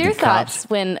 What were your thoughts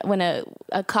when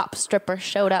a cop stripper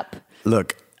showed up?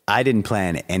 Look, I didn't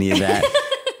plan any of that.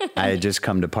 I had just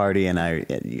come to party, and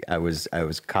I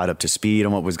was caught up to speed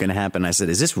on what was going to happen. I said,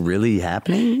 "Is this really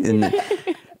happening?"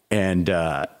 And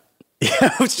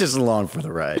I was just along for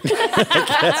the ride.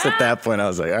 I guess at that point I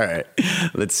was like, all right,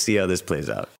 let's see how this plays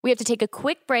out. We have to take a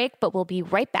quick break, but we'll be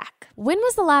right back. When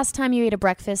was the last time you ate a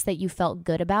breakfast that you felt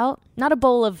good about? Not a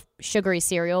bowl of sugary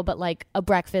cereal, but like a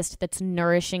breakfast that's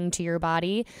nourishing to your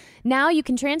body. Now you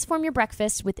can transform your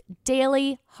breakfast with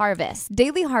Daily Harvest.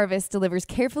 Daily Harvest delivers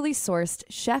carefully sourced,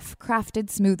 chef-crafted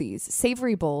smoothies,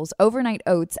 savory bowls, overnight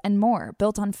oats, and more,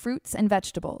 built on fruits and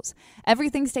vegetables.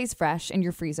 Everything stays fresh in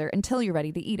your freezer until you're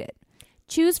ready to eat it.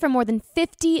 Choose from more than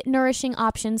 50 nourishing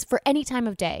options for any time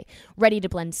of day. Ready to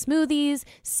blend smoothies,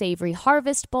 savory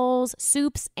harvest bowls,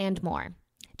 soups, and more.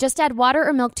 Just add water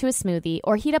or milk to a smoothie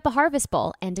or heat up a harvest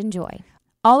bowl and enjoy.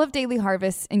 All of Daily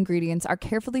Harvest's ingredients are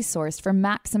carefully sourced for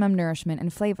maximum nourishment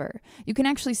and flavor. You can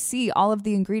actually see all of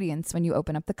the ingredients when you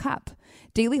open up the cup.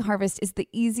 Daily Harvest is the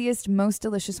easiest, most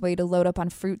delicious way to load up on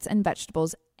fruits and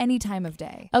vegetables any time of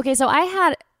day. Okay, so I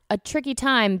had a tricky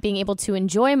time being able to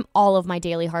enjoy all of my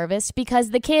Daily Harvest because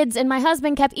the kids and my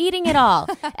husband kept eating it all.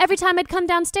 Every time I'd come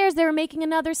downstairs, they were making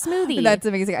another smoothie. That's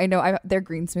amazing. I know their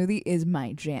green smoothie is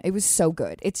my jam. It was so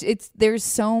good. It's there's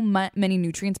so many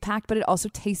nutrients packed, but it also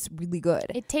tastes really good.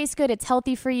 It tastes good. It's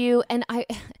healthy for you. And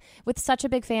with such a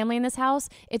big family in this house,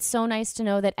 it's so nice to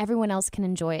know that everyone else can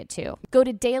enjoy it too. Go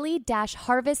to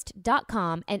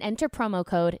daily-harvest.com and enter promo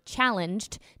code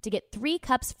CHALLENGED to get 3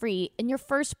 cups free in your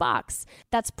first box.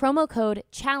 That's promo code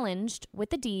CHALLENGED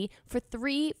with a D for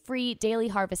 3 free Daily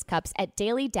Harvest cups at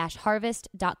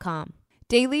daily-harvest.com.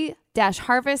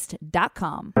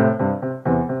 daily-harvest.com.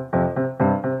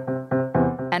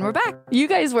 And we're back. You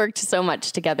guys worked so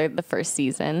much together the first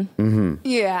season. Mm-hmm.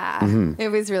 Yeah, Mm-hmm. It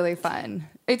was really fun.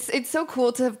 It's so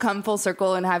cool to have come full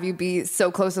circle and have you be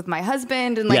so close with my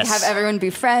husband and Yes. have everyone be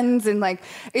friends, and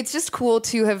it's just cool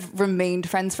to have remained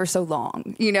friends for so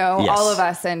long, Yes. all of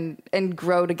us and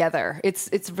grow together.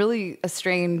 It's really a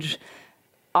strange,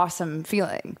 awesome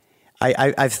feeling.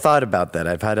 I've thought about that.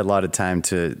 I've had a lot of time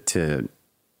to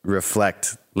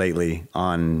reflect lately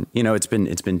on, it's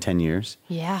been 10 years.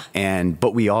 Yeah.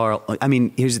 But we are,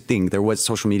 here's the thing.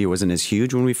 Social media wasn't as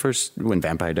huge when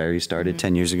Vampire Diaries started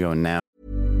 10 years ago, and now.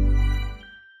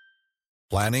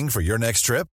 Planning for your next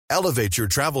trip? Elevate your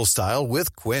travel style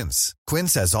with Quince.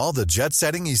 Quince has all the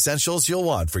jet-setting essentials you'll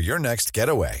want for your next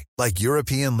getaway, like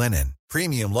European linen,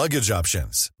 premium luggage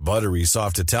options, buttery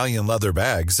soft Italian leather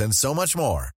bags, and so much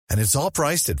more. And it's all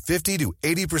priced at 50 to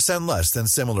 80% less than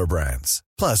similar brands.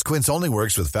 Plus, Quince only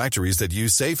works with factories that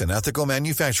use safe and ethical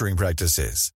manufacturing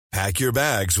practices. Pack your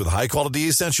bags with high-quality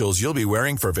essentials you'll be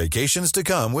wearing for vacations to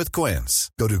come with Quince.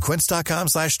 Go to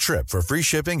quince.com/trip for free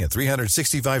shipping and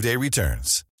 365-day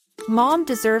returns. Mom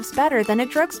deserves better than a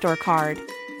drugstore card.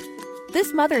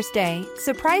 This Mother's Day,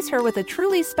 surprise her with a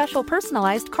truly special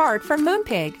personalized card from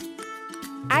Moonpig.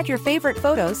 Add your favorite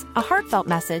photos, a heartfelt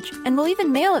message, and we'll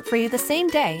even mail it for you the same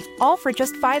day, all for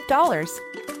just $5.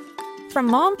 From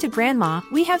mom to grandma,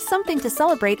 we have something to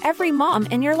celebrate every mom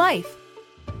in your life.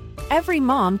 Every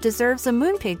mom deserves a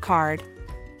Moonpig card.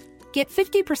 Get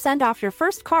 50% off your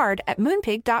first card at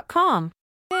moonpig.com.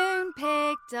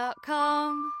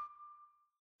 Moonpig.com.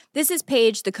 This is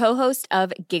Paige, the co-host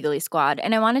of Giggly Squad,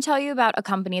 and I want to tell you about a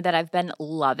company that I've been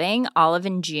loving, Olive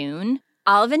 & June.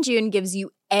 Olive & June gives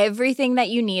you everything that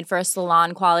you need for a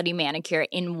salon-quality manicure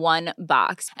in one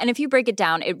box. And if you break it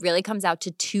down, it really comes out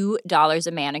to $2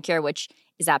 a manicure, which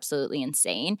is absolutely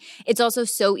insane. It's also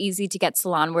so easy to get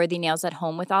salon-worthy nails at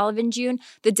home with Olive & June.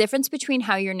 The difference between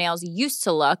how your nails used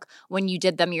to look when you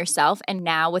did them yourself and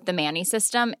now with the Mani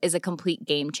system is a complete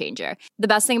game changer. The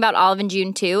best thing about Olive &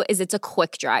 June, too, is it's a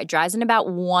quick dry. Dries in about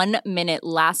 1 minute,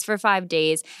 lasts for 5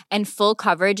 days, and full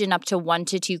coverage in up to 1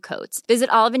 to 2 coats.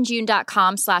 Visit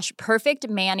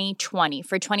oliveandjune.com/perfectmani20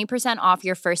 for 20% off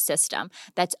your first system.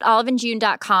 That's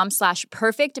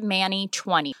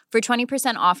oliveandjune.com/perfectmani20 for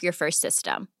 20% off your first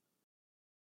system.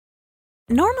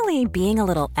 Normally, being a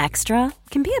little extra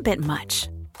can be a bit much,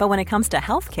 but when it comes to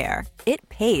healthcare, it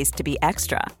pays to be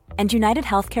extra. And United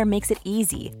Healthcare makes it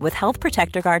easy with Health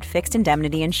Protector Guard fixed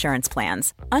indemnity insurance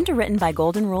plans. Underwritten by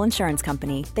Golden Rule Insurance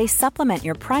Company, they supplement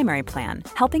your primary plan,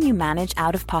 helping you manage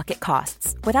out-of-pocket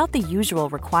costs without the usual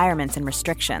requirements and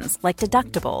restrictions like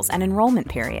deductibles and enrollment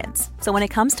periods. So when it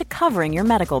comes to covering your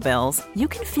medical bills, you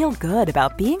can feel good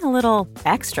about being a little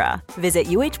extra. Visit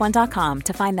UH1.com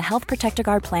to find the Health Protector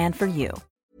Guard plan for you.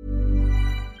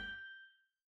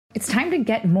 It's time to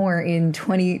get more in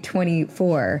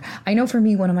 2024. I know for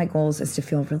me, one of my goals is to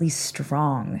feel really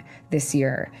strong this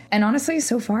year. And honestly,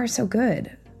 so far, so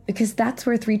good. because that's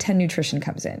where 310 Nutrition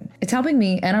comes in. It's helping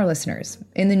me and our listeners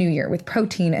in the new year with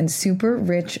protein and super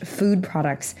rich food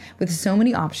products with so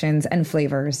many options and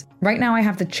flavors. Right now I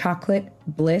have the chocolate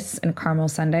bliss and caramel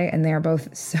sundae, and they are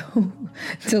both so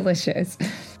delicious.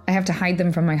 I have to hide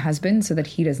them from my husband so that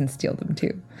he doesn't steal them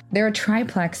too. They're a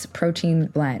triplex protein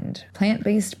blend,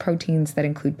 plant-based proteins that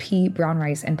include pea, brown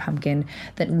rice, and pumpkin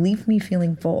that leave me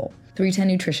feeling full. 310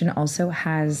 Nutrition also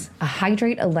has a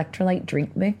Hydrate electrolyte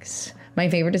drink mix. My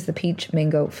favorite is the peach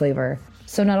mango flavor.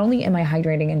 So not only am I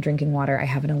hydrating and drinking water, I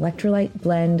have an electrolyte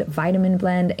blend, vitamin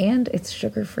blend, and it's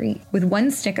sugar-free. With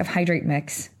 1 stick of Hydrate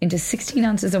mix into 16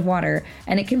 ounces of water,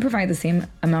 and it can provide the same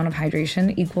amount of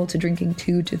hydration equal to drinking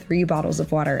 2 to 3 bottles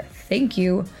of water. Thank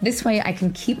you. This way I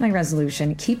can keep my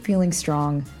resolution, keep feeling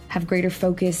strong, have greater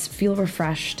focus, feel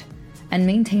refreshed, and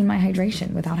maintain my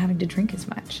hydration without having to drink as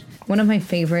much. One of my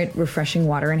favorite refreshing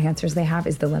water enhancers they have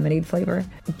is the lemonade flavor.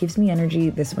 It gives me energy.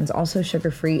 This one's also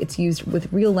sugar-free. It's used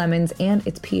with real lemons and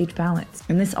it's pH balanced.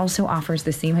 And this also offers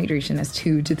the same hydration as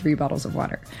 2 to 3 bottles of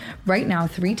water. Right now,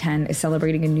 310 is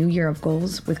celebrating a new year of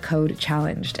goals with code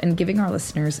CHALLENGED and giving our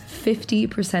listeners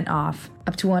 50% off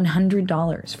up to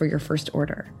 $100 for your first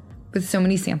order. With so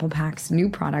many sample packs, new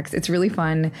products, it's really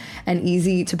fun and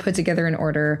easy to put together an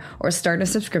order or start a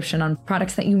subscription on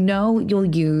products that you know you'll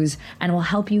use and will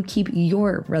help you keep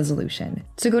your resolution.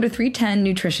 So go to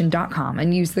 310nutrition.com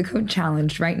and use the code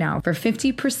CHALLENGED right now for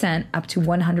 50% up to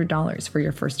 $100 for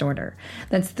your first order.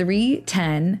 That's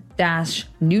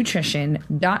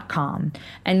 310-nutrition.com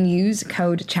and use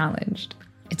code CHALLENGED.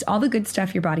 It's all the good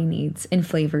stuff your body needs in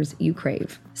flavors you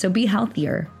crave. So be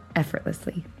healthier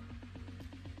effortlessly.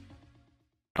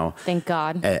 Thank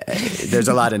God. There's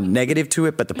a lot of negative to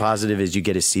it, but the positive is you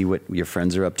get to see what your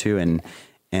friends are up to and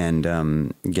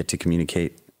get to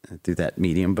communicate through that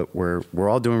medium. But we're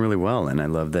all doing really well, and I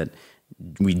love that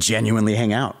we genuinely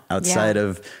hang out outside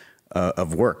of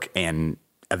work and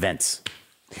events.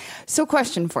 So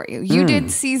question for you. You did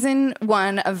season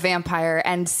 1 of Vampire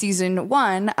and season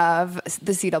 1 of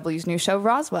the CW's new show,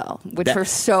 Roswell, which we're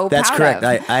so proud of. That's correct.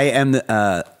 I am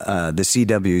the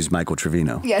CW's Michael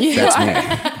Trevino. Yes, that's me.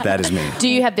 That is me. Do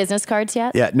you have business cards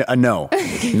yet? Yeah, no.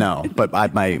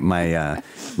 But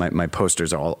my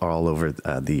posters are all over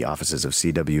the offices of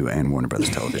CW and Warner Brothers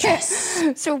Television.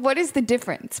 Yes. So what is the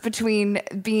difference between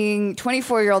being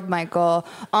 24-year-old Michael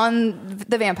on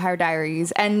The Vampire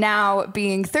Diaries and now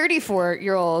being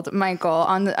 34-year-old Michael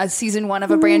on a season 1 of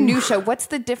a brand new show? What's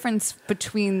the difference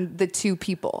between the two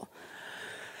people?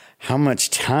 How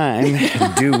much time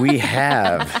do we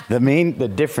have?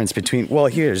 The difference between, well,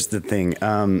 here's the thing.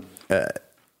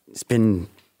 It's been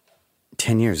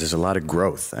 10 years. There's a lot of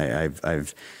growth.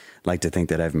 I've like to think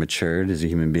that I've matured as a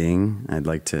human being. I'd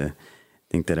like to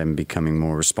think that I'm becoming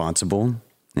more responsible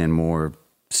and more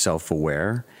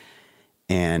self-aware.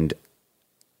 And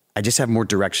I just have more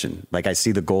direction. Like I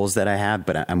see the goals that I have,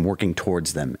 but I'm working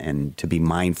towards them and to be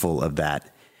mindful of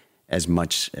that as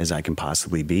much as I can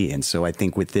possibly be. And so I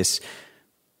think with this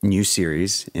new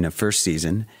series in a first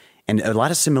season, and a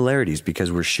lot of similarities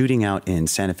because we're shooting out in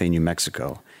Santa Fe, New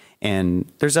Mexico. And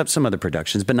there's some other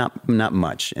productions, but not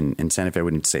much. And in Santa Fe, I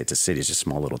wouldn't say it's a city, it's a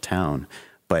small little town.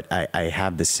 But I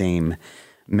have the same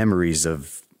memories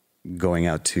of going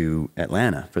out to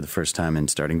Atlanta for the first time and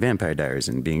starting Vampire Diaries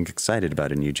and being excited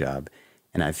about a new job.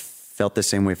 And I felt the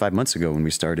same way 5 months ago when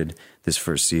we started this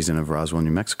first season of Roswell,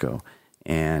 New Mexico.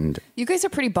 And you guys are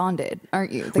pretty bonded,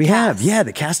 aren't you?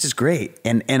 The cast is great.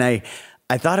 And I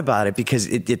thought about it because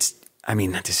it's, I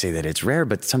mean, not to say that it's rare,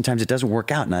 but sometimes it doesn't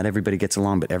work out. Not everybody gets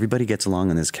along, but everybody gets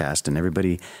along in this cast and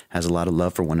everybody has a lot of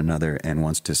love for one another and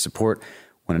wants to support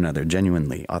one another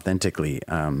genuinely, authentically,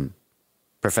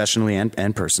 professionally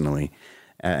and personally.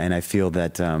 And I feel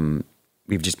that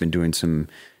we've just been doing some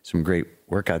great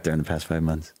work out there in the past 5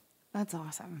 months. That's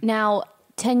awesome. Now,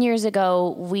 10 years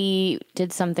ago, we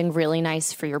did something really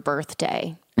nice for your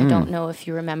birthday. I don't know if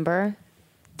you remember.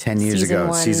 10 years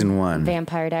ago, season 1.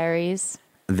 Vampire Diaries.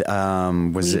 We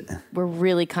were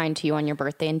really kind to you on your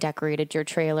birthday and decorated your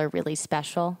trailer really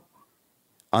special.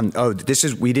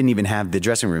 We didn't even have the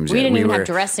dressing rooms yet. We didn't even have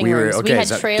dressing rooms. We had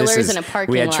trailers in a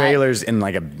parking lot. We had trailers in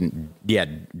like a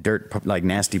dirt, like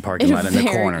nasty parking lot in the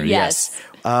corner. Yes.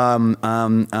 10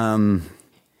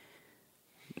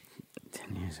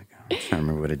 years ago. I'm trying to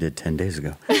remember what I did 10 days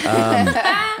ago.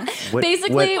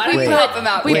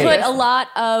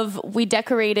 We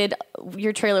decorated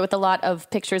your trailer with a lot of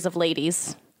pictures of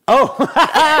ladies. Oh,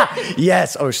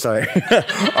 yes. Oh, sorry.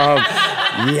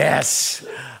 Yes.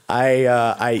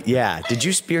 Yeah. Did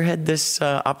you spearhead this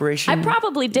operation? I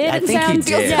probably did. I It think you sounds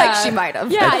did. Feels like she might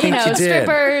have. Yeah, I think you did.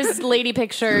 strippers, lady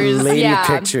pictures.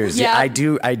 Pictures. Yeah, I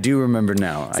do remember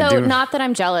now. So not that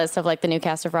I'm jealous of like the new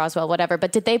cast of Roswell, whatever,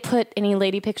 but did they put any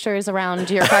lady pictures around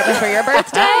your apartment for your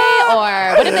birthday,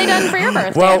 or what have they done for your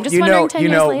birthday? Well, I'm just wondering 10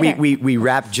 years later. we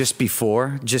wrapped just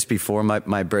before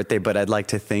my birthday, but I'd like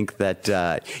to think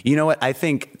that you know what? I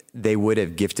think they would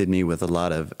have gifted me with a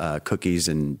lot of cookies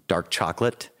and dark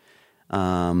chocolate.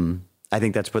 I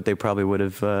think that's what they probably would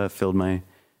have filled my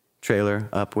trailer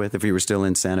up with if we were still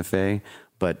in Santa Fe.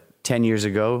 But 10 years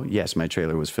ago, yes, my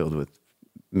trailer was filled with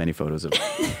many photos of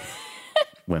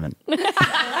women.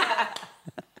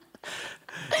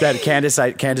 That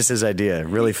Candace's idea,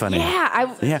 really funny.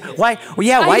 Yeah. Why? Well,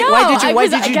 yeah. Why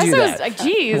did you do that?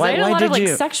 Geez, I had a lot of like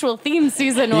sexual themes,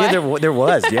 Susan. Yeah, there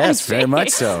was. Yes, very much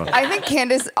so. I think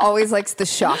Candace always likes the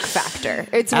shock factor.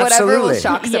 It's whatever will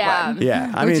shock someone.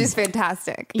 Yeah, which is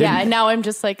fantastic. Yeah, and now I'm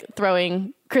just like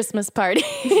throwing Christmas parties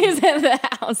at the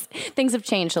house. Things have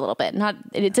changed a little bit.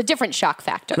 It's a different shock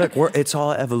factor. Look, it's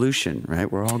all evolution,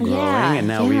 right? We're all growing, and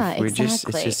now we're just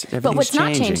everything's But what's not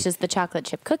changing. changed is the chocolate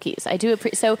chip cookies. I do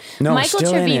appreciate. So No, Michael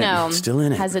still in it. Trevino Still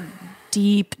in it. has a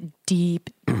deep,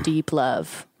 deep, deep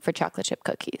love for chocolate chip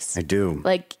cookies. I do.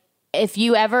 Like, if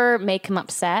you ever make him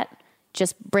upset,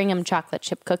 just bring him chocolate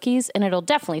chip cookies, and it'll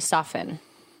definitely soften.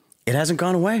 It hasn't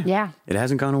gone away. Yeah. It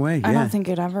hasn't gone away. I yeah. don't think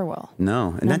it ever will.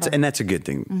 No, and that's a good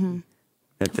thing.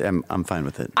 I'm fine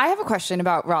with it. I have a question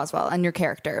about Roswell and your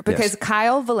character because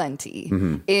Kyle Valenti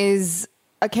is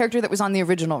a character that was on the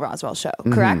original Roswell show,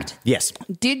 correct? Yes.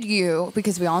 Did you,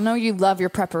 because we all know you love your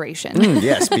preparation.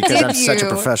 Yes, because I'm such a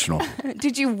professional.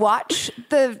 Did you watch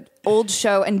the old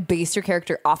show and base your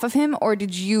character off of him, or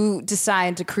did you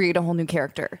decide to create a whole new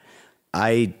character?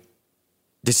 I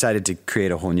decided to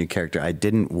create a whole new character. I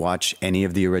didn't watch any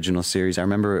of the original series. I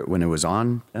remember when it was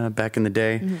on back in the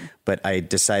day, but I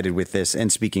decided with this,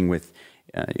 and speaking with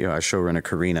our showrunner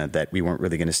Karina, that we weren't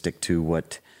really going to stick to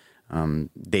what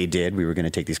they did. We were going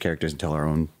to take these characters and tell our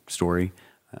own story.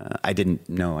 I didn't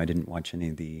watch any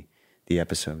of the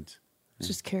episodes.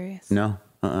 Just curious. No.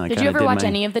 Did you ever watch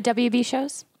any of the WB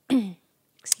shows?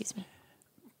 Excuse me.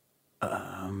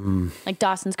 Like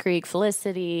Dawson's Creek,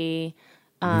 Felicity,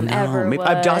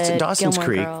 Everwood, Dawson's Gilmore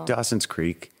Creek. Girls. Dawson's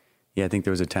Creek. Yeah, I think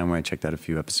there was a time where I checked out a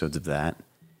few episodes of that,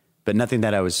 but nothing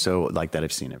that I was so like that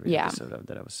I've seen every episode of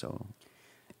that I was so.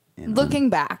 Looking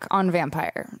back on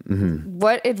Vampire,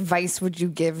 what advice would you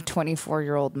give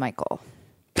 24-year-old Michael?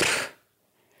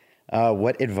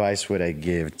 What advice would I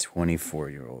give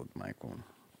 24-year-old Michael?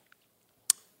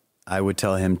 I would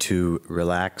tell him to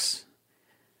relax,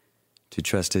 to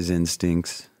trust his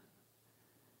instincts,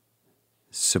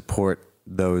 support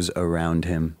those around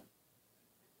him,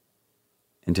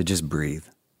 and to just breathe.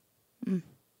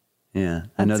 Yeah,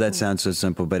 I know that sounds so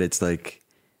simple, but it's like,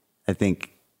 I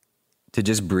think to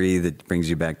just breathe, it brings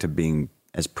you back to being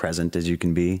as present as you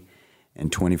can be. And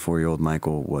 24-year-old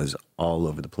Michael was all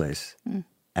over the place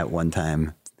at one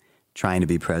time, trying to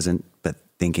be present, but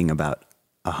thinking about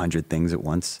 100 things at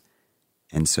once.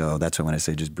 And so that's why when I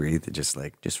say just breathe,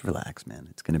 just relax, man.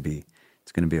 It's gonna be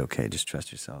okay. Just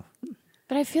trust yourself.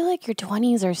 But I feel like your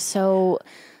 20s are so,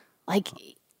 like,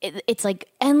 it's like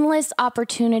endless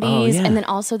opportunities. And then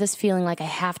also this feeling like I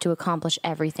have to accomplish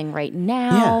everything right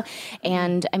now.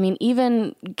 And I mean,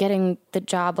 even getting the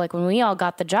job, like when we all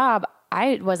got the job,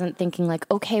 I wasn't thinking like,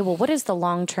 okay, well, what is the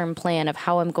long-term plan of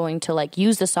how I'm going to like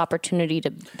use this opportunity to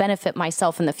benefit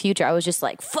myself in the future? I was just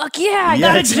like, fuck yeah, I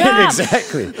got a job.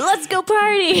 Exactly. Let's go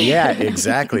party. Yeah,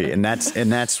 exactly. And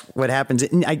that's what happens.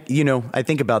 And I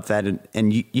think about that,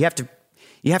 and you have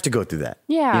to go through that.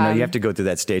 Yeah. You have to go through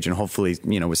that stage, and hopefully,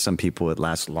 with some people it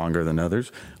lasts longer than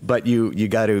others. But you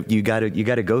got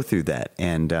to go through that,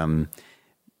 and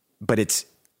but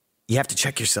you have to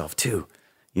check yourself too.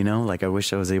 Like I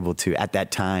wish I was able to at that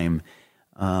time.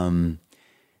 I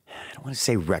don't want to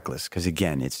say reckless, because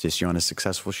again, it's just you're on a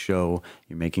successful show,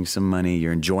 you're making some money,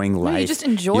 you're enjoying life, you just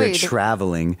enjoy you're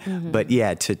traveling. But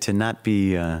yeah, to not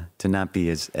be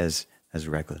as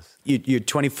reckless. You're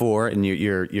 24 and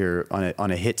you're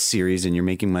on a hit series and you're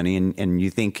making money, and you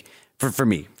think for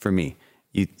me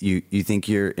you think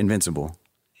you're invincible.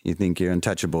 You think you're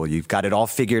untouchable. You've got it all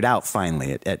figured out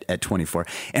finally at 24.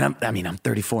 And I'm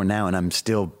 34 now, and I'm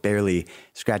still barely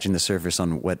scratching the surface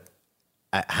on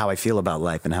how I feel about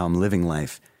life and how I'm living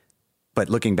life. But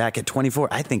looking back at 24,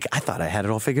 I thought I had it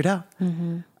all figured out.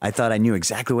 I thought I knew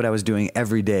exactly what I was doing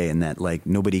every day, and that like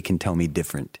nobody can tell me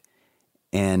different.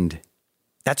 And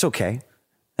that's okay.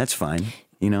 That's fine.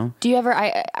 you know? Do you ever,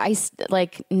 I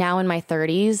like now in my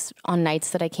 30s, on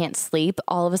nights that I can't sleep,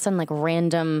 all of a sudden like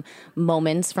random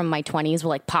moments from my 20s will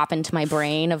like pop into my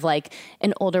brain of like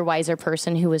an older, wiser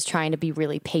person who was trying to be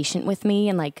really patient with me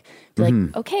and like be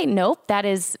like, okay, nope,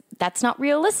 that's not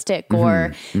realistic.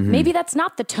 Or maybe that's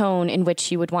not the tone in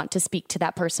which you would want to speak to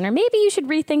that person. Or maybe you should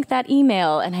rethink that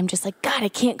email. And I'm just like, God, I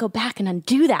can't go back and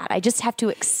undo that. I just have to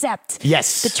accept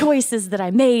the choices that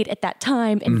I made at that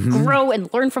time and grow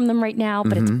and learn from them right now.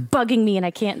 But it's bugging me and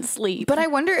I can't sleep. But I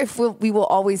wonder if we will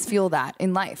always feel that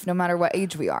in life, no matter what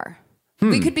age we are.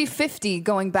 We could be 50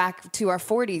 going back to our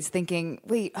 40s thinking,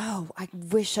 wait, I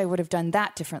wish I would have done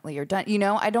that differently or done,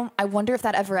 I wonder if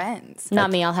that ever ends. Not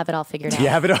me. I'll have it all figured out. You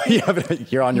have it all.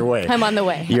 You're on your way. I'm on the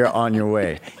way. You're on your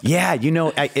way. Yeah.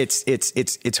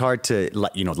 It's hard to,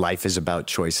 life is about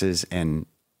choices, and,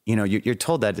 you're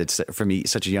told that it's from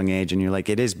such a young age, and you're like,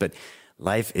 it is, but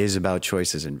life is about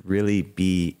choices, and really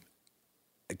be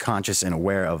conscious and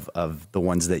aware of the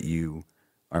ones that you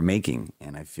are making.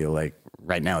 And I feel like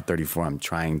right now at 34, I'm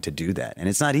trying to do that. And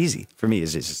it's not easy. For me,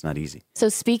 it's just not easy. So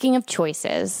speaking of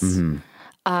choices,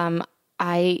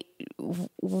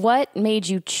 what made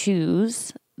you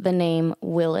choose the name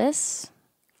Willis?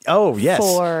 Oh, yes.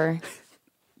 For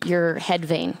your head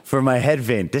vein. For my head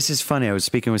vein. This is funny. I was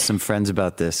speaking with some friends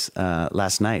about this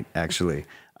last night, actually.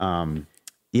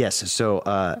 Yes. So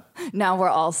now we're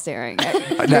all staring at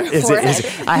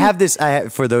I have this.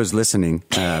 For those listening,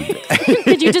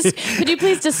 could you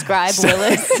please describe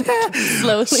Willis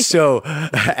slowly? So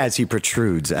as he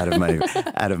protrudes out of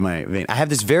my vein, I have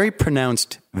this very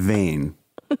pronounced vein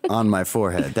on my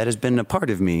forehead that has been a part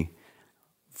of me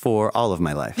for all of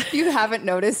my life. You haven't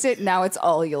noticed it. Now it's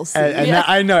all you'll see. And now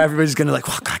I know everybody's going to like,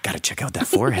 well, I got to check out that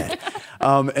forehead.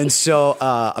 And so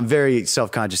I'm very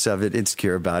self-conscious of it,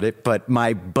 insecure about it. But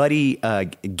my buddy,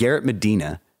 Garrett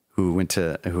Medina, who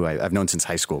I've known since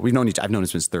high school. I've known him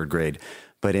since third grade.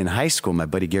 But in high school, my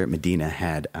buddy Garrett Medina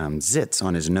had zits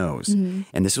on his nose.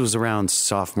 And this was around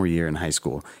sophomore year in high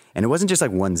school. And it wasn't just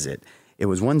like one zit. It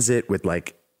was one zit with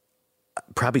like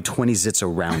probably 20 zits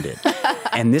around it.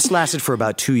 And this lasted for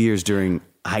about 2 years during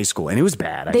high school. And it was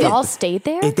bad. They all stayed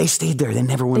there? They stayed there. They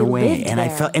never went away. And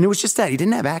it was just that. He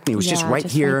didn't have acne. It was just right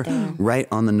here, right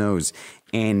on the nose.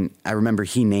 And I remember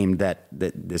he named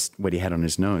what he had on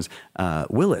his nose,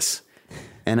 Willis.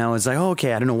 And I was like, oh,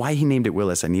 okay. I don't know why he named it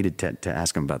Willis. I needed to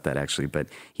ask him about that, actually. But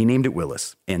he named it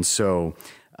Willis. And so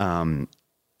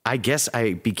I guess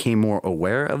I became more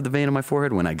aware of the vein on my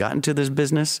forehead when I got into this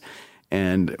business.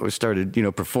 And started,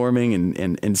 performing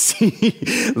and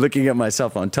looking at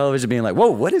myself on television, being like,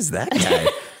 whoa, what is that guy?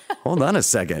 Hold on a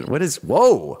second.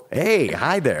 Whoa, hey,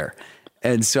 hi there.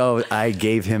 And so I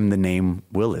gave him the name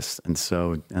Willis. And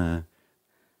so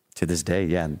to this day,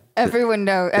 yeah. Everyone who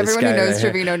knows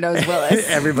Trevino knows Willis.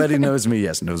 Everybody knows me,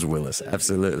 yes, knows Willis.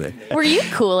 Absolutely. Were you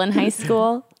cool in high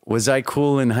school? Was I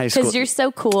cool in high school? Because you're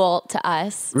so cool to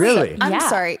us. Really? I'm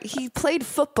sorry. He played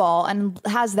football and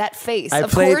has that face.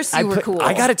 Of course you were cool.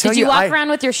 I got to tell you. Did you walk around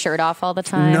with your shirt off all the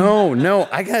time? No.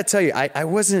 I got to tell you, I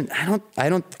wasn't, I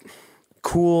don't,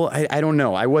 cool. I don't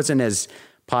know. I wasn't as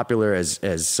popular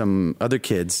as some other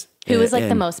kids. Who was like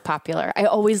the most popular? I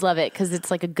always love it because it's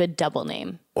like a good double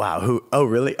name. Wow. Who? Oh,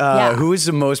 really? Yeah. Who is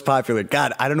the most popular?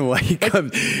 God, I don't know why he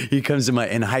comes to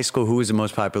in high school. Who was the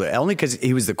most popular? Only because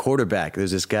he was the quarterback.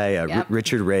 There's this guy,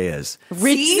 Richard Reyes.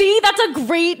 See, that's a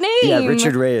great name. Yeah,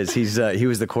 Richard Reyes. He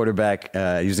was the quarterback.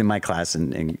 He was in my class,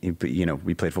 and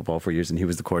we played football for years, and he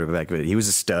was the quarterback. He was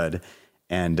a stud.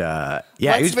 And what's he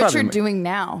was Richard doing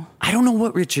now? I don't know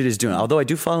what Richard is doing, although I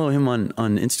do follow him on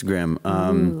Instagram.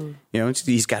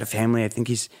 He's got a family. I think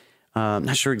he's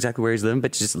not sure exactly where he's living,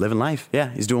 but just living life.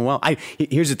 Yeah, he's doing well.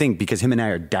 Here's the thing, because him and I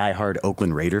are diehard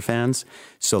Oakland Raider fans.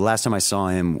 So last time I saw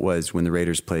him was when the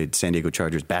Raiders played San Diego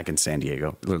Chargers back in San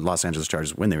Diego, Los Angeles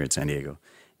Chargers when they were in San Diego,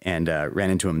 and ran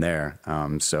into him there.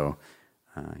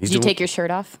 Did you take your shirt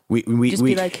off? We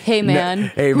be like, hey man,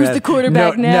 hey, who's man. the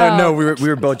quarterback now? No. We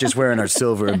were both just wearing our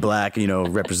silver and black,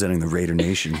 representing the Raider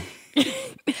Nation.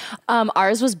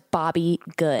 Ours was Bobby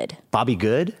Good. Bobby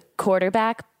Good?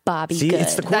 Quarterback, Bobby See, Good.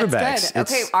 it's the quarterbacks. That's good.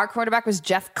 Okay, our quarterback was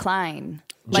Jeff Klein.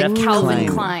 Like Jeff Calvin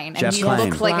Klein. Jeff And he Klein.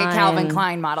 looked like a Calvin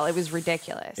Klein model. It was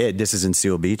ridiculous. This is in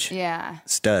Seal Beach? Yeah.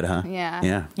 Stud, huh?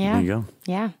 Yeah. There you go.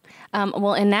 Yeah.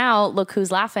 Well, and now look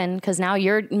who's laughing, because now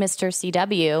you're Mr.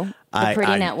 CW, the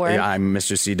Pretty Network. I'm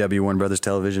Mr. CW, Warner Brothers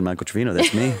Television, Michael Trevino.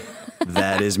 That's me.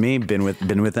 That is me. Been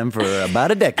with them for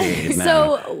about a decade now.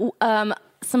 So,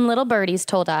 some little birdies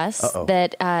told us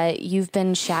that you've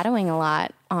been shadowing a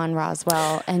lot on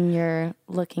Roswell, and you're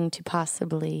looking to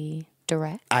possibly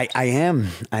direct. I am.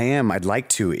 I'd like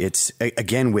to. It's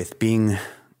again with being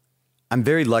I'm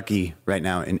very lucky right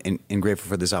now and grateful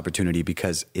for this opportunity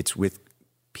because it's with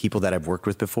people that I've worked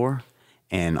with before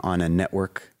and on a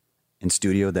network and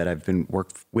studio that I've been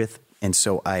worked with. And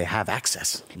so I have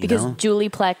access. Because Julie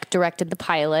Plec directed the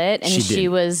pilot, and she did.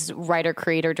 was writer,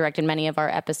 creator, directed many of our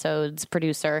episodes,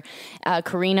 producer.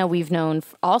 Karina, we've known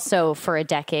also for a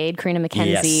decade. Karina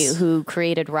McKenzie, Yes. who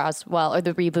created Roswell, or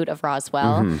the reboot of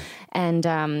Roswell.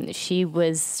 And she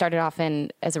started off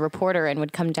as a reporter and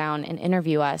would come down and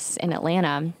interview us in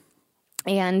Atlanta.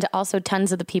 And also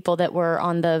tons of the people that were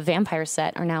on the Vampire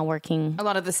set are now working. A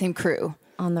lot of the same crew.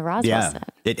 On the Roswell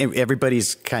set.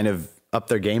 Everybody's kind of up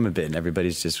their game a bit, and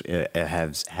everybody's just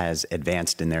has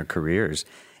advanced in their careers.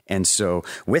 And so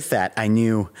with that, I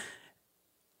knew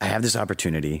I have this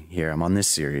opportunity here. I'm on this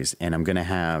series, and I'm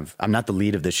not the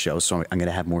lead of this show, so I'm going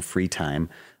to have more free time.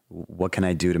 What can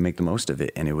I do to make the most of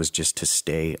it? And it was just to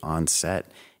stay on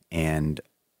set and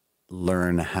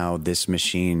learn how this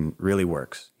machine really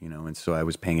works, And so I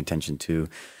was paying attention to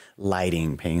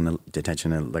lighting, paying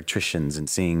attention to electricians, and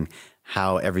seeing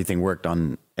how everything worked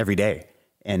on every day.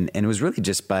 And it was really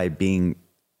just by being,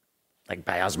 like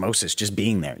by osmosis, just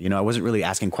being there. I wasn't really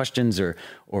asking questions or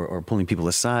pulling people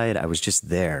aside. I was just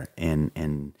there.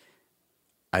 And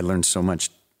I learned so much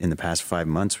in the past 5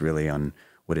 months, really, on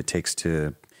what it takes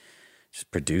to just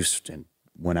produce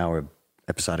 1 hour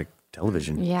episodic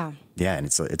television. Yeah. Yeah, and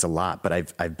it's a lot. But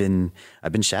I've been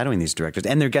shadowing these directors,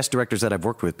 and they're guest directors that I've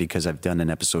worked with because I've done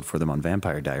an episode for them on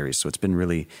Vampire Diaries. So it's been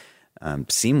really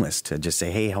seamless to just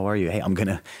say, hey, how are you? Hey, I'm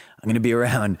gonna be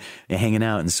around hanging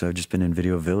out. And so I've just been in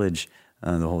Video Village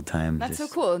the whole time. That's so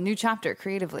cool. New chapter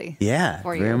creatively. Yeah,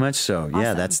 for very you. much so. Awesome.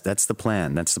 Yeah, that's the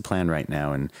plan. That's the plan right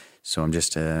now. And so I'm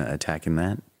just attacking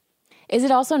that. Is it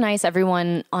also nice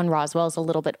everyone on Roswell is a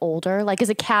little bit older? Like as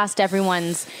a cast,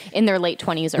 everyone's in their late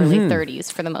 20s, early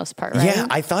 30s for the most part, right? Yeah,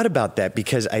 I thought about that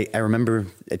because I remember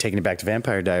taking it back to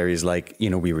Vampire Diaries, like,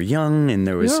 we were young and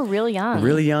there was... We were real young.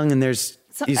 Really young, and there's...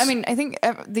 I think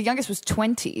the youngest was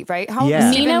 20, right? How old Yeah.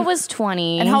 was Nina was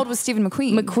 20. And how old was Stephen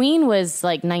McQueen? McQueen was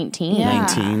like 19. Yeah.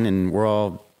 19, and we're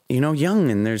all, young,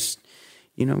 and there's,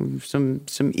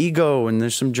 some ego, and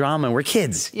there's some drama. We're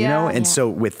kids, And so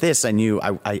with this, I knew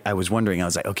I was wondering. I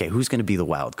was like, okay, who's going to be the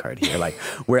wild card here? Like,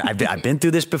 where I've been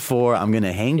through this before. I'm going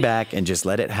to hang back and just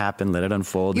let it happen, let it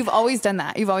unfold. You've always done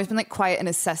that. You've always been like quiet and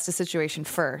assessed the situation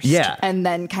first. Yeah. And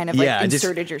then kind of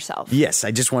inserted yourself. Yes,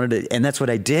 I just wanted to, and that's what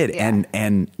I did. Yeah.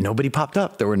 And nobody popped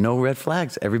up. There were no red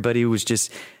flags. Everybody was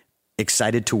just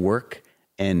excited to work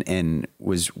and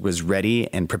was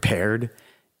ready and prepared,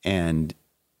 and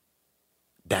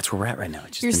that's where we're at right now.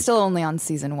 You're still only on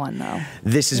season 1, though.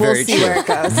 This is we'll very see true. where it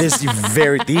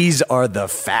goes. These are the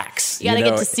facts. You gotta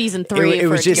get to season 3. It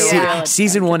was just real.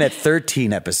 season 1 at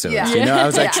 13 episodes. Yeah. I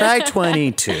was like, try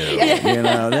 22.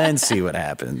 Then see what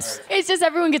happens. It's just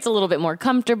everyone gets a little bit more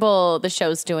comfortable. The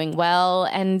show's doing well.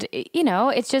 And,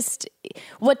 it's just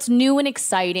what's new and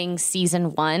exciting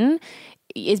season 1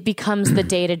 becomes the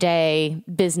day-to-day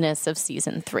business of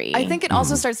season 3. I think it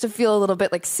also starts to feel a little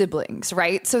bit like siblings,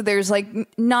 right? So there's like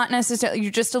not necessarily,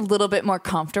 you're just a little bit more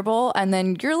comfortable, and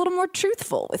then you're a little more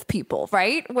truthful with people,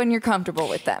 right? When you're comfortable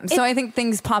with them. So I think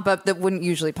things pop up that wouldn't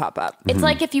usually pop up. It's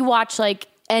like if you watch like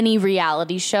any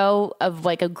reality show of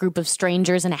like a group of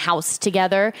strangers in a house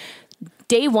together.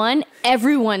 Day 1,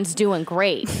 everyone's doing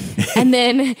great. And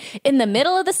then in the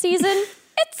middle of the season,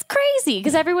 it's crazy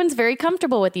because everyone's very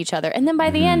comfortable with each other. And then by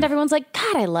the end, everyone's like,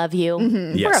 God, I love you.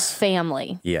 We're a Yes.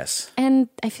 family. Yes. And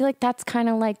I feel like that's kind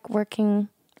of like working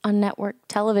on network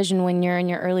television when you're in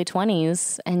your early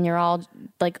 20s and you're all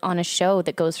like on a show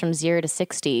that goes from 0 to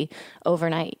 60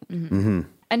 overnight.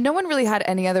 And no one really had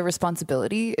any other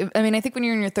responsibility. I mean, I think when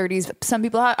you're in your 30s, some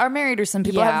people are married or some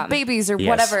people Yeah. have babies or Yes.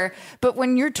 whatever. But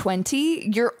when you're 20,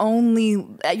 your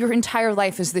entire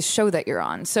life is this show that you're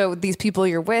on. So these people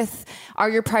you're with are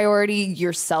your priority.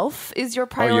 Yourself is your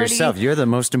priority. Oh, yourself. You're the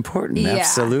most important. Yeah.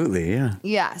 Absolutely. Yeah.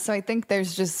 Yeah. So I think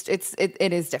there's just, it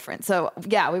is different. So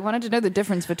yeah, we wanted to know the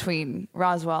difference between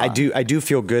Roswell. I do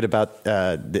feel good about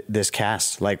this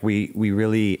cast. Like we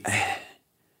really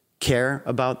care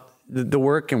about the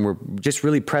work, and we're just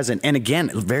really present. And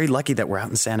again, very lucky that we're out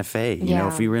in Santa Fe. You know,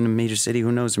 if we were in a major city,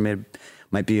 who knows, there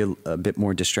might be a bit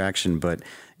more distraction. But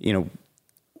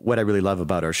what I really love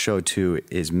about our show too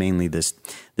is mainly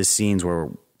the scenes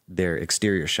where they're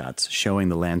exterior shots showing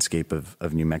the landscape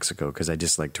of New Mexico, because I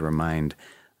just like to remind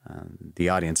the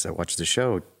audience that watches the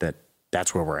show that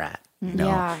that's where we're at.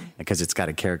 Because it's got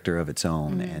a character of its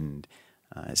own. And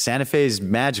Santa Fe is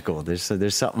magical. There's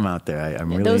something out there.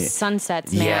 I'm really, those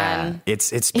sunsets, man. Yeah,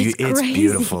 it's crazy.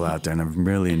 beautiful out there, and I'm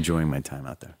really enjoying my time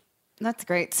out there. That's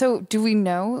great. So do we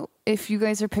know if you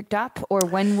guys are picked up, or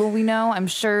when will we know? I'm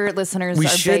sure listeners We are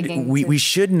should begging. we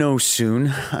should know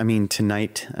soon. I mean,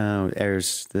 tonight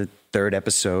airs the 3rd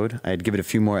episode. I'd give it a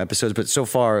few more episodes, but so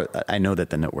far I know that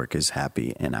the network is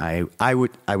happy, and I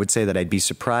would say that I'd be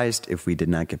surprised if we did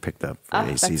not get picked up for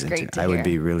a season 2. I would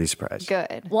be really surprised.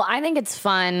 Good. Well, I think it's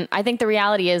fun. I think the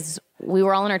reality is we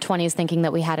were all in our 20s thinking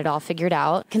that we had it all figured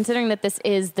out. Considering that this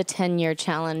is the 10-year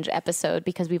challenge episode,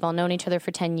 because we've all known each other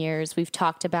for 10 years, we've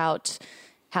talked about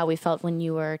how we felt when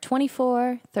you were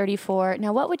 24, 34.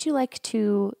 Now, what would you like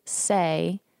to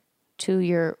say to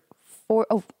your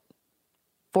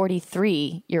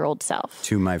 43-year-old self?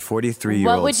 To my 43-year-old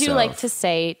self. What would you like to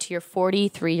say to your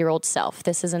 43-year-old self?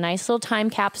 This is a nice little time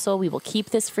capsule. We will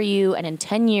keep this for you, and in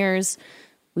 10 years,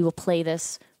 we will play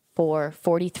this for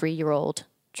 43-year-old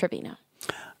Trevino.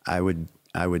 I would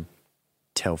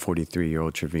tell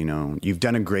 43-year-old Trevino, you've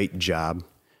done a great job,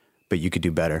 but you could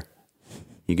do better.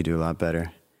 You could do a lot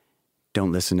better.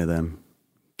 Don't listen to them.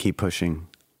 Keep pushing.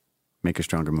 Make a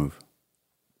stronger move.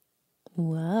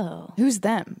 Whoa. Who's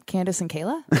them? Candace and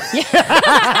Kayla?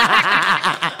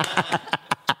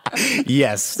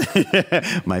 Yes.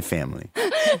 My family.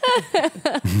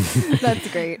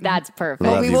 That's great. That's perfect.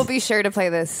 Well, we will be sure to play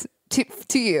this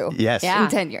to you. Yes. In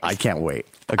 10 years. I can't wait.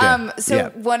 Okay.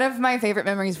 One of my favorite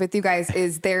memories with you guys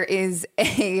is there is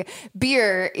a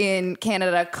beer in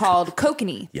Canada called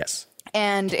Kokanee. Yes.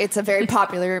 And it's a very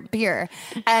popular beer.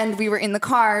 And we were in the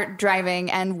car driving,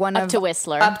 and Up to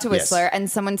Whistler. Yes. And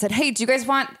someone said, "Hey, do you guys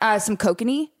want some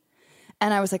Kokanee?"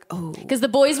 And I was like, "Oh," because the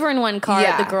boys were in one car,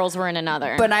 Yeah. the girls were in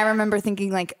another. But I remember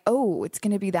thinking like, "Oh, it's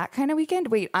going to be that kind of weekend."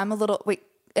 Wait,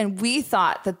 and we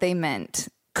thought that they meant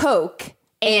Coke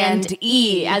and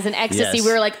E as an ecstasy. Yes.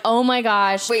 We were like, oh my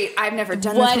gosh. Wait, I've never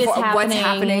done What this is before. What's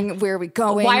happening? happening? Where are we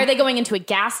going? Why are they going into a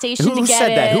gas station Who to get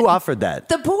said it? that? Who offered that?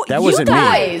 The boy. That you wasn't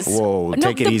guys. me. Whoa,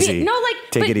 take it easy.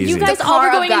 Take it easy. You guys The all were car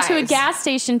of going into a guys. gas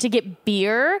station to get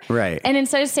beer. Right. And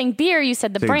instead of saying beer, you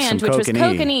said the Take brand, some which was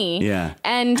Kokanee. Kokanee. Yeah.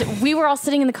 And we were all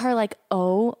sitting in the car like,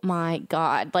 oh my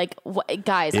God. Like,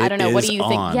 guys, I It don't know. What is do you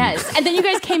on. think? Yes. And then you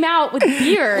guys came out with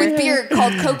beer. With beer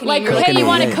called Kokanee. Like, You're hey, you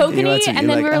want a Kokanee. Kokanee? You want some- And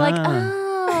then we you're were like, like, ah. oh.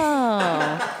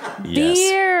 Yes.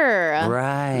 Beer.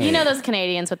 Right. You know those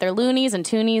Canadians with their loonies and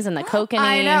toonies and the Kokanee.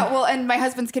 I know. Well, and my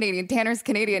husband's Canadian. Tanner's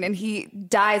Canadian, and he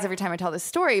dies every time I tell this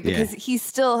story because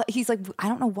he's like, I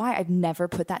don't know why I've never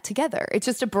put that together. It's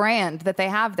just a brand that they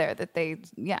have there that they,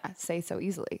 say so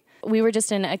easily. We were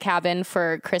just in a cabin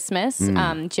for Christmas,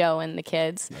 Joe and the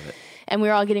kids. And we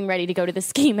were all getting ready to go to the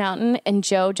ski mountain. And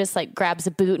Joe just like grabs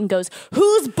a boot and goes,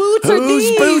 whose boots are these?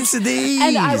 Whose boots are these?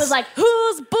 And I was like,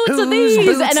 whose boots are Whose these?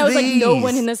 boots And I was are like, no these?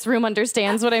 one in this room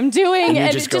understands what I'm doing. And you're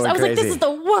And just it just, I was going like, this crazy. is the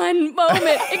one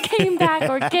moment it came back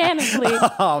organically.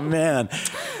 Oh, man.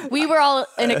 We were all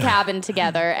in a cabin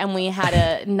together, and we had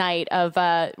a night of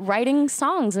writing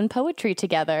songs and poetry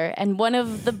together. And one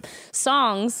of the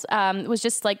songs was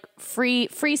just like free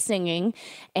singing.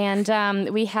 And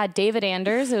we had David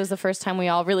Anders. It was the first time we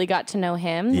all really got to know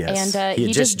him. Yes. And He he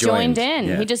had just joined in.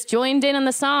 Yeah. He just joined in on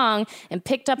the song and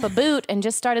picked up a boot and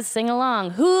just started singing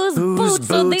along. Whose Whose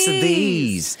boots are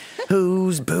these?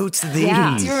 Whose boots are these?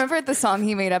 Yeah. Do you remember the song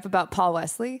he made up about Paul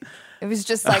Wesley? It was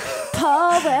just like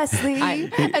Paul Wesley.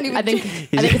 And he I think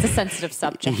it's a sensitive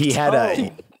subject. He had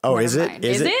a... Oh, is never it? mind.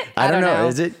 Is it? I don't know. know.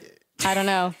 Is it? I don't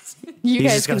know. You He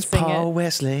guys just can goes, sing Paul it.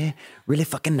 Wesley, really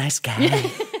fucking nice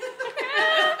guy.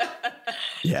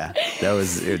 Yeah, that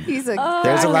was... He's a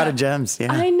There's a lot of gems.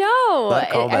 Yeah. I know.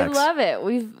 lot of I callbacks. love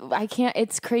it. I can't.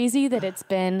 It's crazy that it's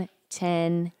been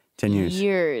 10 years.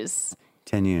 years.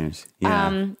 10 years.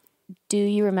 Yeah. Do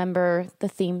you remember the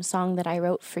theme song that I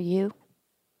wrote for you?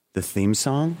 The theme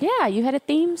song? Yeah, you had a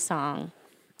theme song.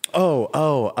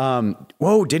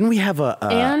 Whoa, didn't we have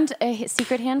And a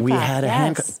secret hand we clap. had a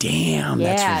hand clap. Damn,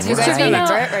 Yeah. that's Do you You guys right.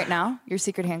 remember it right now? Your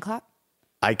secret hand clap?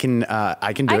 I can do We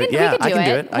it. could Yeah, do I can it.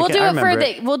 do it. We'll do I it for remember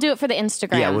the. We'll do it for the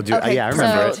Instagram. Yeah, we'll do Okay, it. Yeah, I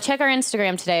remember So it. check our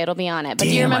Instagram today. It'll be on it. But do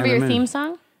you Damn, I remember your remember. theme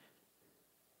song?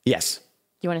 Yes.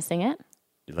 You want to sing it?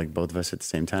 Like both of us at the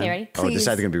same time? Okay, ready? Oh, this is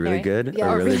either going to be really Ready? good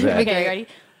Yeah, or really really bad. good. Okay, ready?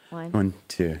 1. 1,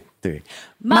 2, 3.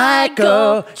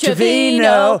 Michael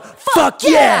Trevino, fuck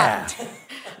yeah!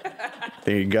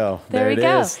 There you go. There we it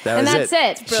go. is. That And was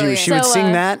that's it. She Brilliant. would So,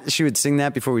 sing that. She would sing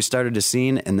that before we started a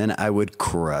scene, and then I would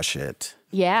crush it.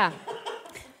 Yeah.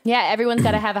 Yeah, everyone's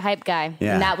got to have a hype guy.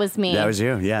 Yeah. And that was me. That was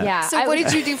you, yeah. Yeah. So what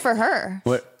did you do for her?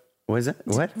 What was it?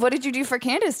 What? What did you do for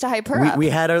Candace to hype her up? We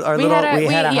had our We little had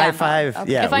a- high yeah. five.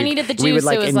 Okay. Yeah, If I we- needed the we would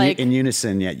juice, it was like- in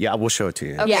unison. Yeah, we'll show it to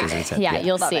you. Yeah, Susan said, yeah,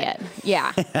 you'll see it.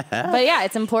 Yeah. But yeah,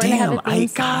 it's important to have Damn, a theme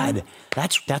song. God,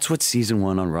 that's what season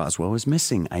 1 on Roswell was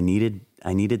missing. I needed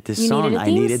this You song. needed a I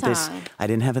theme needed song. this. I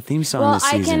didn't have a theme song Well, this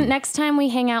season. next time we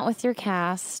hang out with your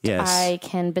cast, Yes. I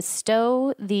can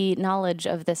bestow the knowledge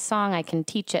of this song. I can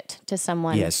teach it to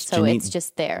someone. Yes, So it's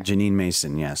just there. Janine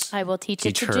Mason, yes. I will teach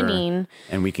it to her, Janine.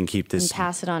 and we can keep this and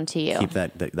pass it on to you. Keep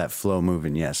that flow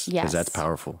moving, yes. Yes. Because that's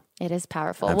powerful. It is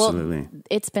powerful. Absolutely. Well,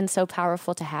 it's been so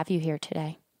powerful to have you here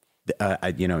today.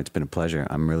 It's been a pleasure.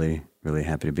 I'm really, really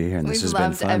happy to be here, and this We've has been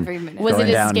loved fun. every minute. Was Going it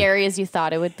as down- scary as you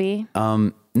thought it would be?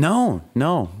 No,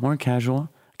 more casual.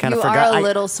 Kind You of forgot. are a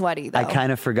little sweaty, though. I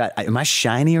kind of forgot. Am I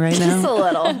shiny right now? Just a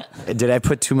little. Did I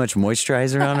put too much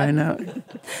moisturizer on right now?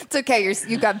 It's okay.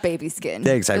 You got baby skin.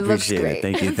 Thanks, I It looks appreciate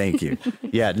it. great. Thank you.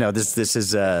 Yeah, no, this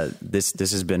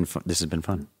has been fun. This has been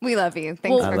fun. We love you.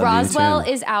 Thanks Well, for Roswell too.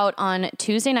 is out on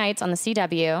Tuesday nights on the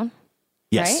CW.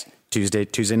 Yes, Right?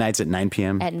 Tuesday nights at 9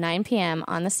 p.m. At 9 p.m.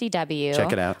 on the CW.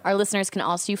 Check it out. Our listeners can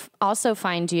also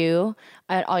find you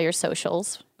at all your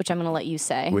socials, which I'm going to let you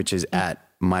say. Which is at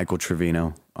Michael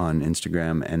Trevino on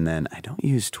Instagram. And then I don't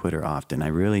use Twitter often. I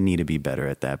really need to be better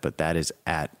at that. But that is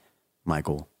at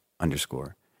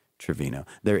Michael_Trevino.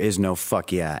 There is no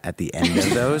fuck yeah at the end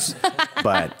of those.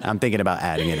 But I'm thinking about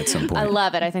adding it at some point. I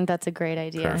love it. I think that's a great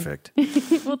idea. Perfect.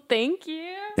 Well, thank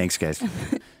you. Thanks, guys.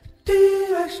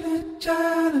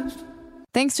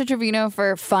 Thanks to Trevino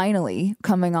for finally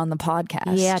coming on the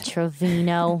podcast. Yeah,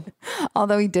 Trevino.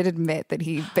 Although he did admit that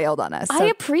he bailed on us. I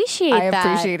appreciate that.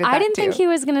 appreciated that I didn't think too. he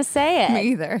was going to say it. Me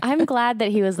either. I'm glad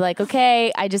that he was like,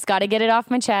 okay, I just got to get it off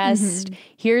my chest. Mm-hmm.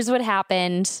 Here's what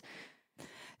happened.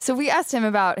 So we asked him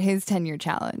about his 10-year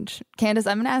challenge. Candace,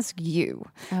 I'm going to ask you.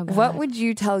 Oh, God. What would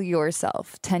you tell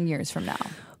yourself 10 years from now?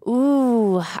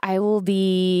 Ooh, I will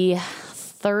be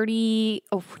 30.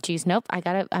 Oh, geez, nope.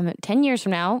 I'm 10 years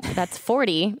from now. That's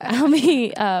 40. I'll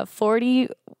be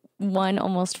 41,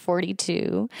 almost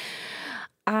 42.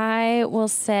 I will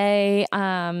say,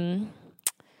 oh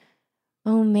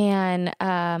man,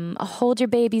 hold your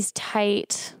babies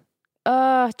tight.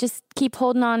 Just keep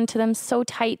holding on to them so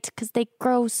tight because they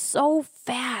grow so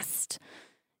fast.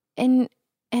 And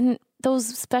those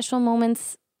special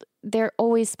moments, they're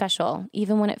always special,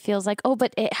 even when it feels like,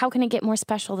 how can it get more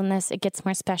special than this? It gets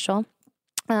more special.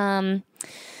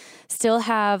 Still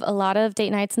have a lot of date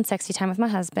nights and sexy time with my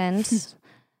husband.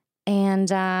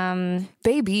 And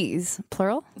babies,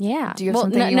 plural? Yeah. Do you have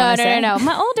something you want to say? No.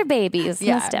 My older babies,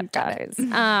 Yeah, my stepdaughters.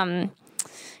 Because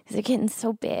they're getting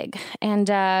so big. And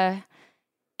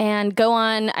go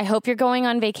on, I hope you're going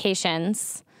on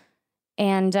vacations.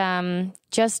 And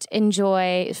just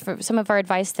enjoy, for some of our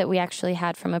advice that we actually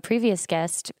had from a previous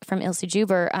guest, from Ilse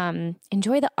Juber,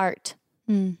 enjoy the art.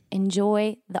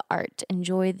 Enjoy the art.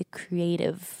 Enjoy the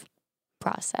creative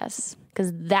process.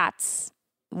 Because that's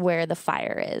where the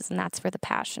fire is and that's where the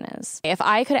passion is. If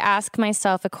I could ask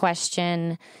myself a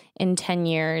question in 10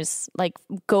 years, like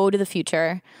go to the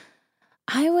future,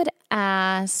 I would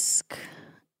ask,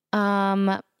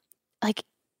 oh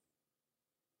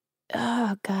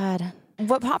God.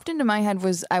 What popped into my head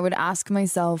was I would ask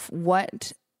myself,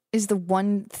 what is the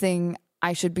one thing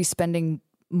I should be spending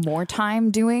more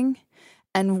time doing?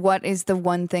 And what is the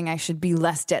one thing I should be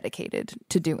less dedicated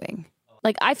to doing?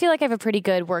 Like, I feel like I have a pretty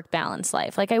good work-balance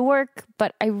life. Like, I work,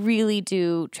 but I really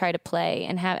do try to play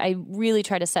and I really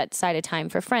try to set aside a time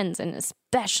for friends and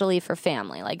especially for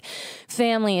family. Like,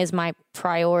 family is my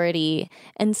priority.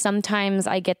 And sometimes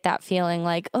I get that feeling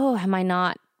like, oh, am I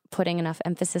not putting enough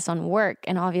emphasis on work?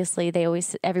 And obviously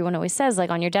everyone always says,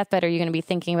 like, on your deathbed, are you going to be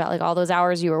thinking about like all those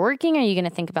hours you were working? Or are you going to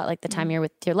think about like the time you're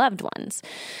with your loved ones?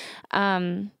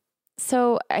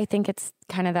 So I think it's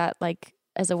kind of that, like,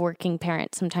 as a working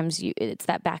parent, sometimes it's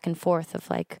that back and forth of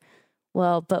like,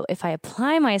 well, but if I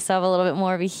apply myself a little bit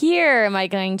more over here, am I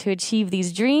going to achieve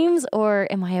these dreams, or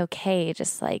am I okay?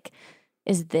 Just like,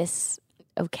 is this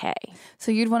okay?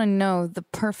 So you'd want to know the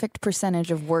perfect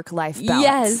percentage of work-life balance.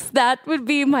 Yes, that would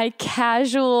be my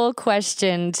casual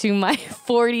question to my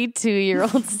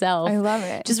 42-year-old self. I love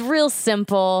it. Just real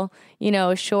simple,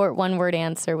 a short one-word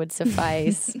answer would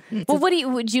suffice. Well,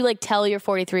 would you like tell your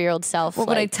 43-year-old self? What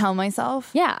would I tell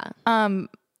myself? Yeah.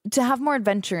 To have more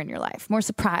adventure in your life, more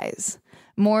surprise,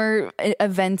 more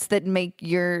events that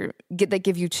that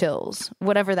give you chills,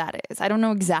 whatever that is. I don't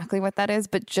know exactly what that is,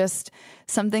 but just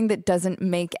something that doesn't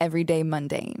make every day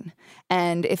mundane.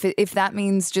 And if that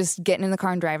means just getting in the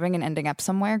car and driving and ending up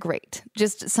somewhere, great.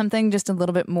 Just something just a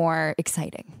little bit more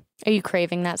exciting. Are you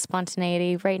craving that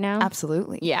spontaneity right now?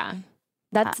 Absolutely. Yeah.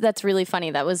 That's really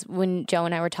funny. That was when Joe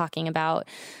and I were talking about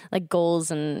like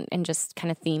goals and just kind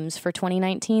of themes for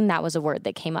 2019. That was a word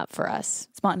that came up for us.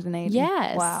 Spontaneity.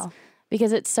 Yes. Wow.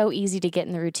 Because it's so easy to get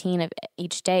in the routine of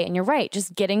each day. And you're right.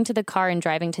 Just getting to the car and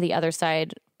driving to the other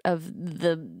side of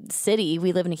the city.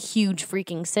 We live in a huge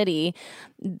freaking city.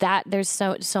 That there's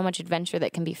so much adventure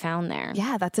that can be found there.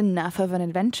 Yeah, that's enough of an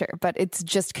adventure, but it's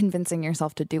just convincing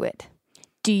yourself to do it.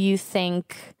 Do you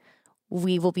think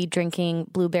we will be drinking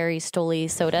blueberry Stoli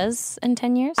sodas in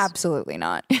 10 years? Absolutely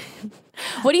not.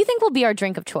 What do you think will be our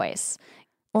drink of choice?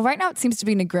 Well, right now it seems to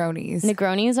be Negronis.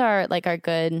 Negronis are like our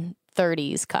good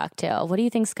 30s cocktail. What do you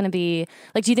think is going to be?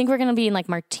 Like, do you think we're going to be in like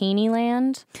Martini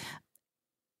land?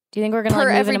 Do you think we're going to like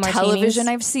move into martinis?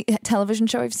 Television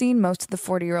show I've seen, most of the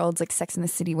 40-year-olds, like Sex and the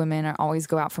City women, always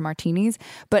go out for martinis.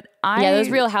 But those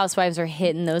Real Housewives are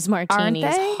hitting those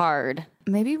martinis hard.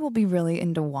 Maybe we'll be really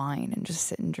into wine and just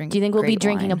sit and drink. Do you think we'll be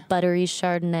drinking wine. a buttery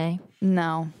Chardonnay?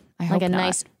 No, I hope like a not.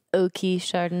 nice oaky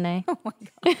Chardonnay. Oh my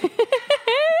God.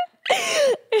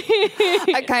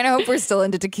 I kind of hope we're still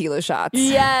into tequila shots.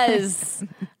 Yes.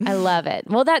 I love it.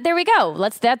 Well, there we go.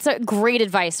 That's a great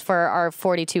advice for our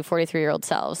 42, 43-year-old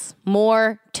selves.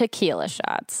 More tequila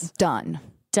shots. Done.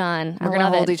 Done. We're going to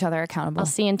hold each other accountable. I'll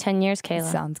see you in 10 years,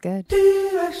 Kayla. Sounds good.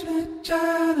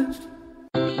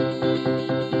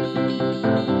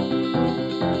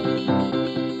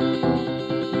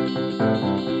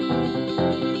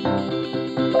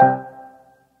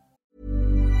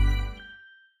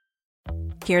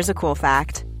 Here's a cool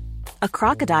fact. A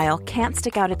crocodile can't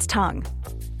stick out its tongue.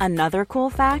 Another cool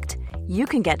fact, you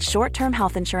can get short-term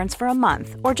health insurance for a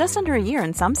month or just under a year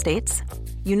in some states.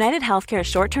 United Healthcare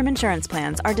short-term insurance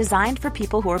plans are designed for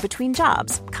people who are between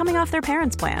jobs, coming off their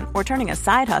parents' plan, or turning a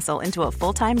side hustle into a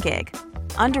full-time gig.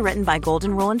 Underwritten by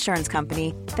Golden Rule Insurance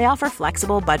Company, they offer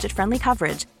flexible, budget-friendly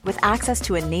coverage with access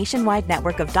to a nationwide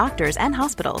network of doctors and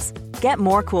hospitals. Get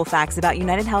more cool facts about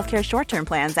United Healthcare short-term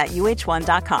plans at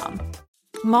uh1.com.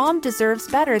 Mom deserves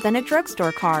better than a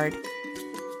drugstore card.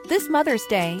 This Mother's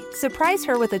Day, surprise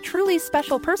her with a truly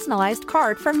special personalized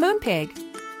card from Moonpig.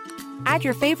 Add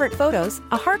your favorite photos,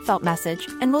 a heartfelt message,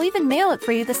 and we'll even mail it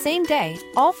for you the same day,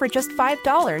 all for just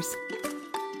 $5.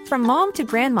 From mom to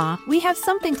grandma, we have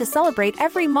something to celebrate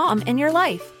every mom in your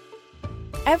life.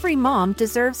 Every mom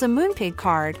deserves a Moonpig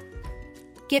card.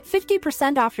 Get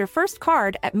 50% off your first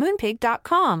card at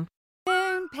moonpig.com.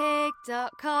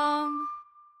 Moonpig.com.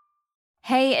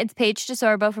 Hey, it's Paige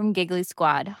DeSorbo from Giggly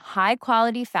Squad. High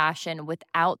quality fashion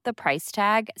without the price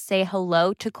tag. Say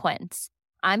hello to Quince.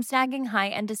 I'm snagging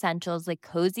high-end essentials like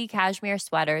cozy cashmere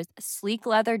sweaters, sleek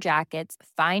leather jackets,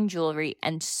 fine jewelry,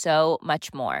 and so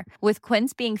much more. With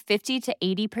Quince being 50 to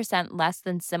 80% less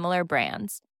than similar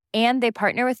brands. And they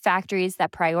partner with factories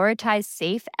that prioritize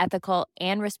safe, ethical,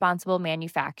 and responsible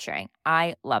manufacturing.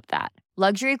 I love that.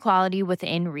 Luxury quality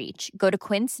within reach. Go to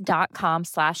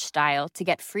quince.com/style to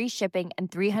get free shipping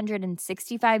and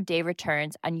 365-day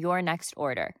returns on your next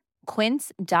order.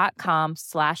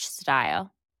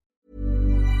 Quince.com/style.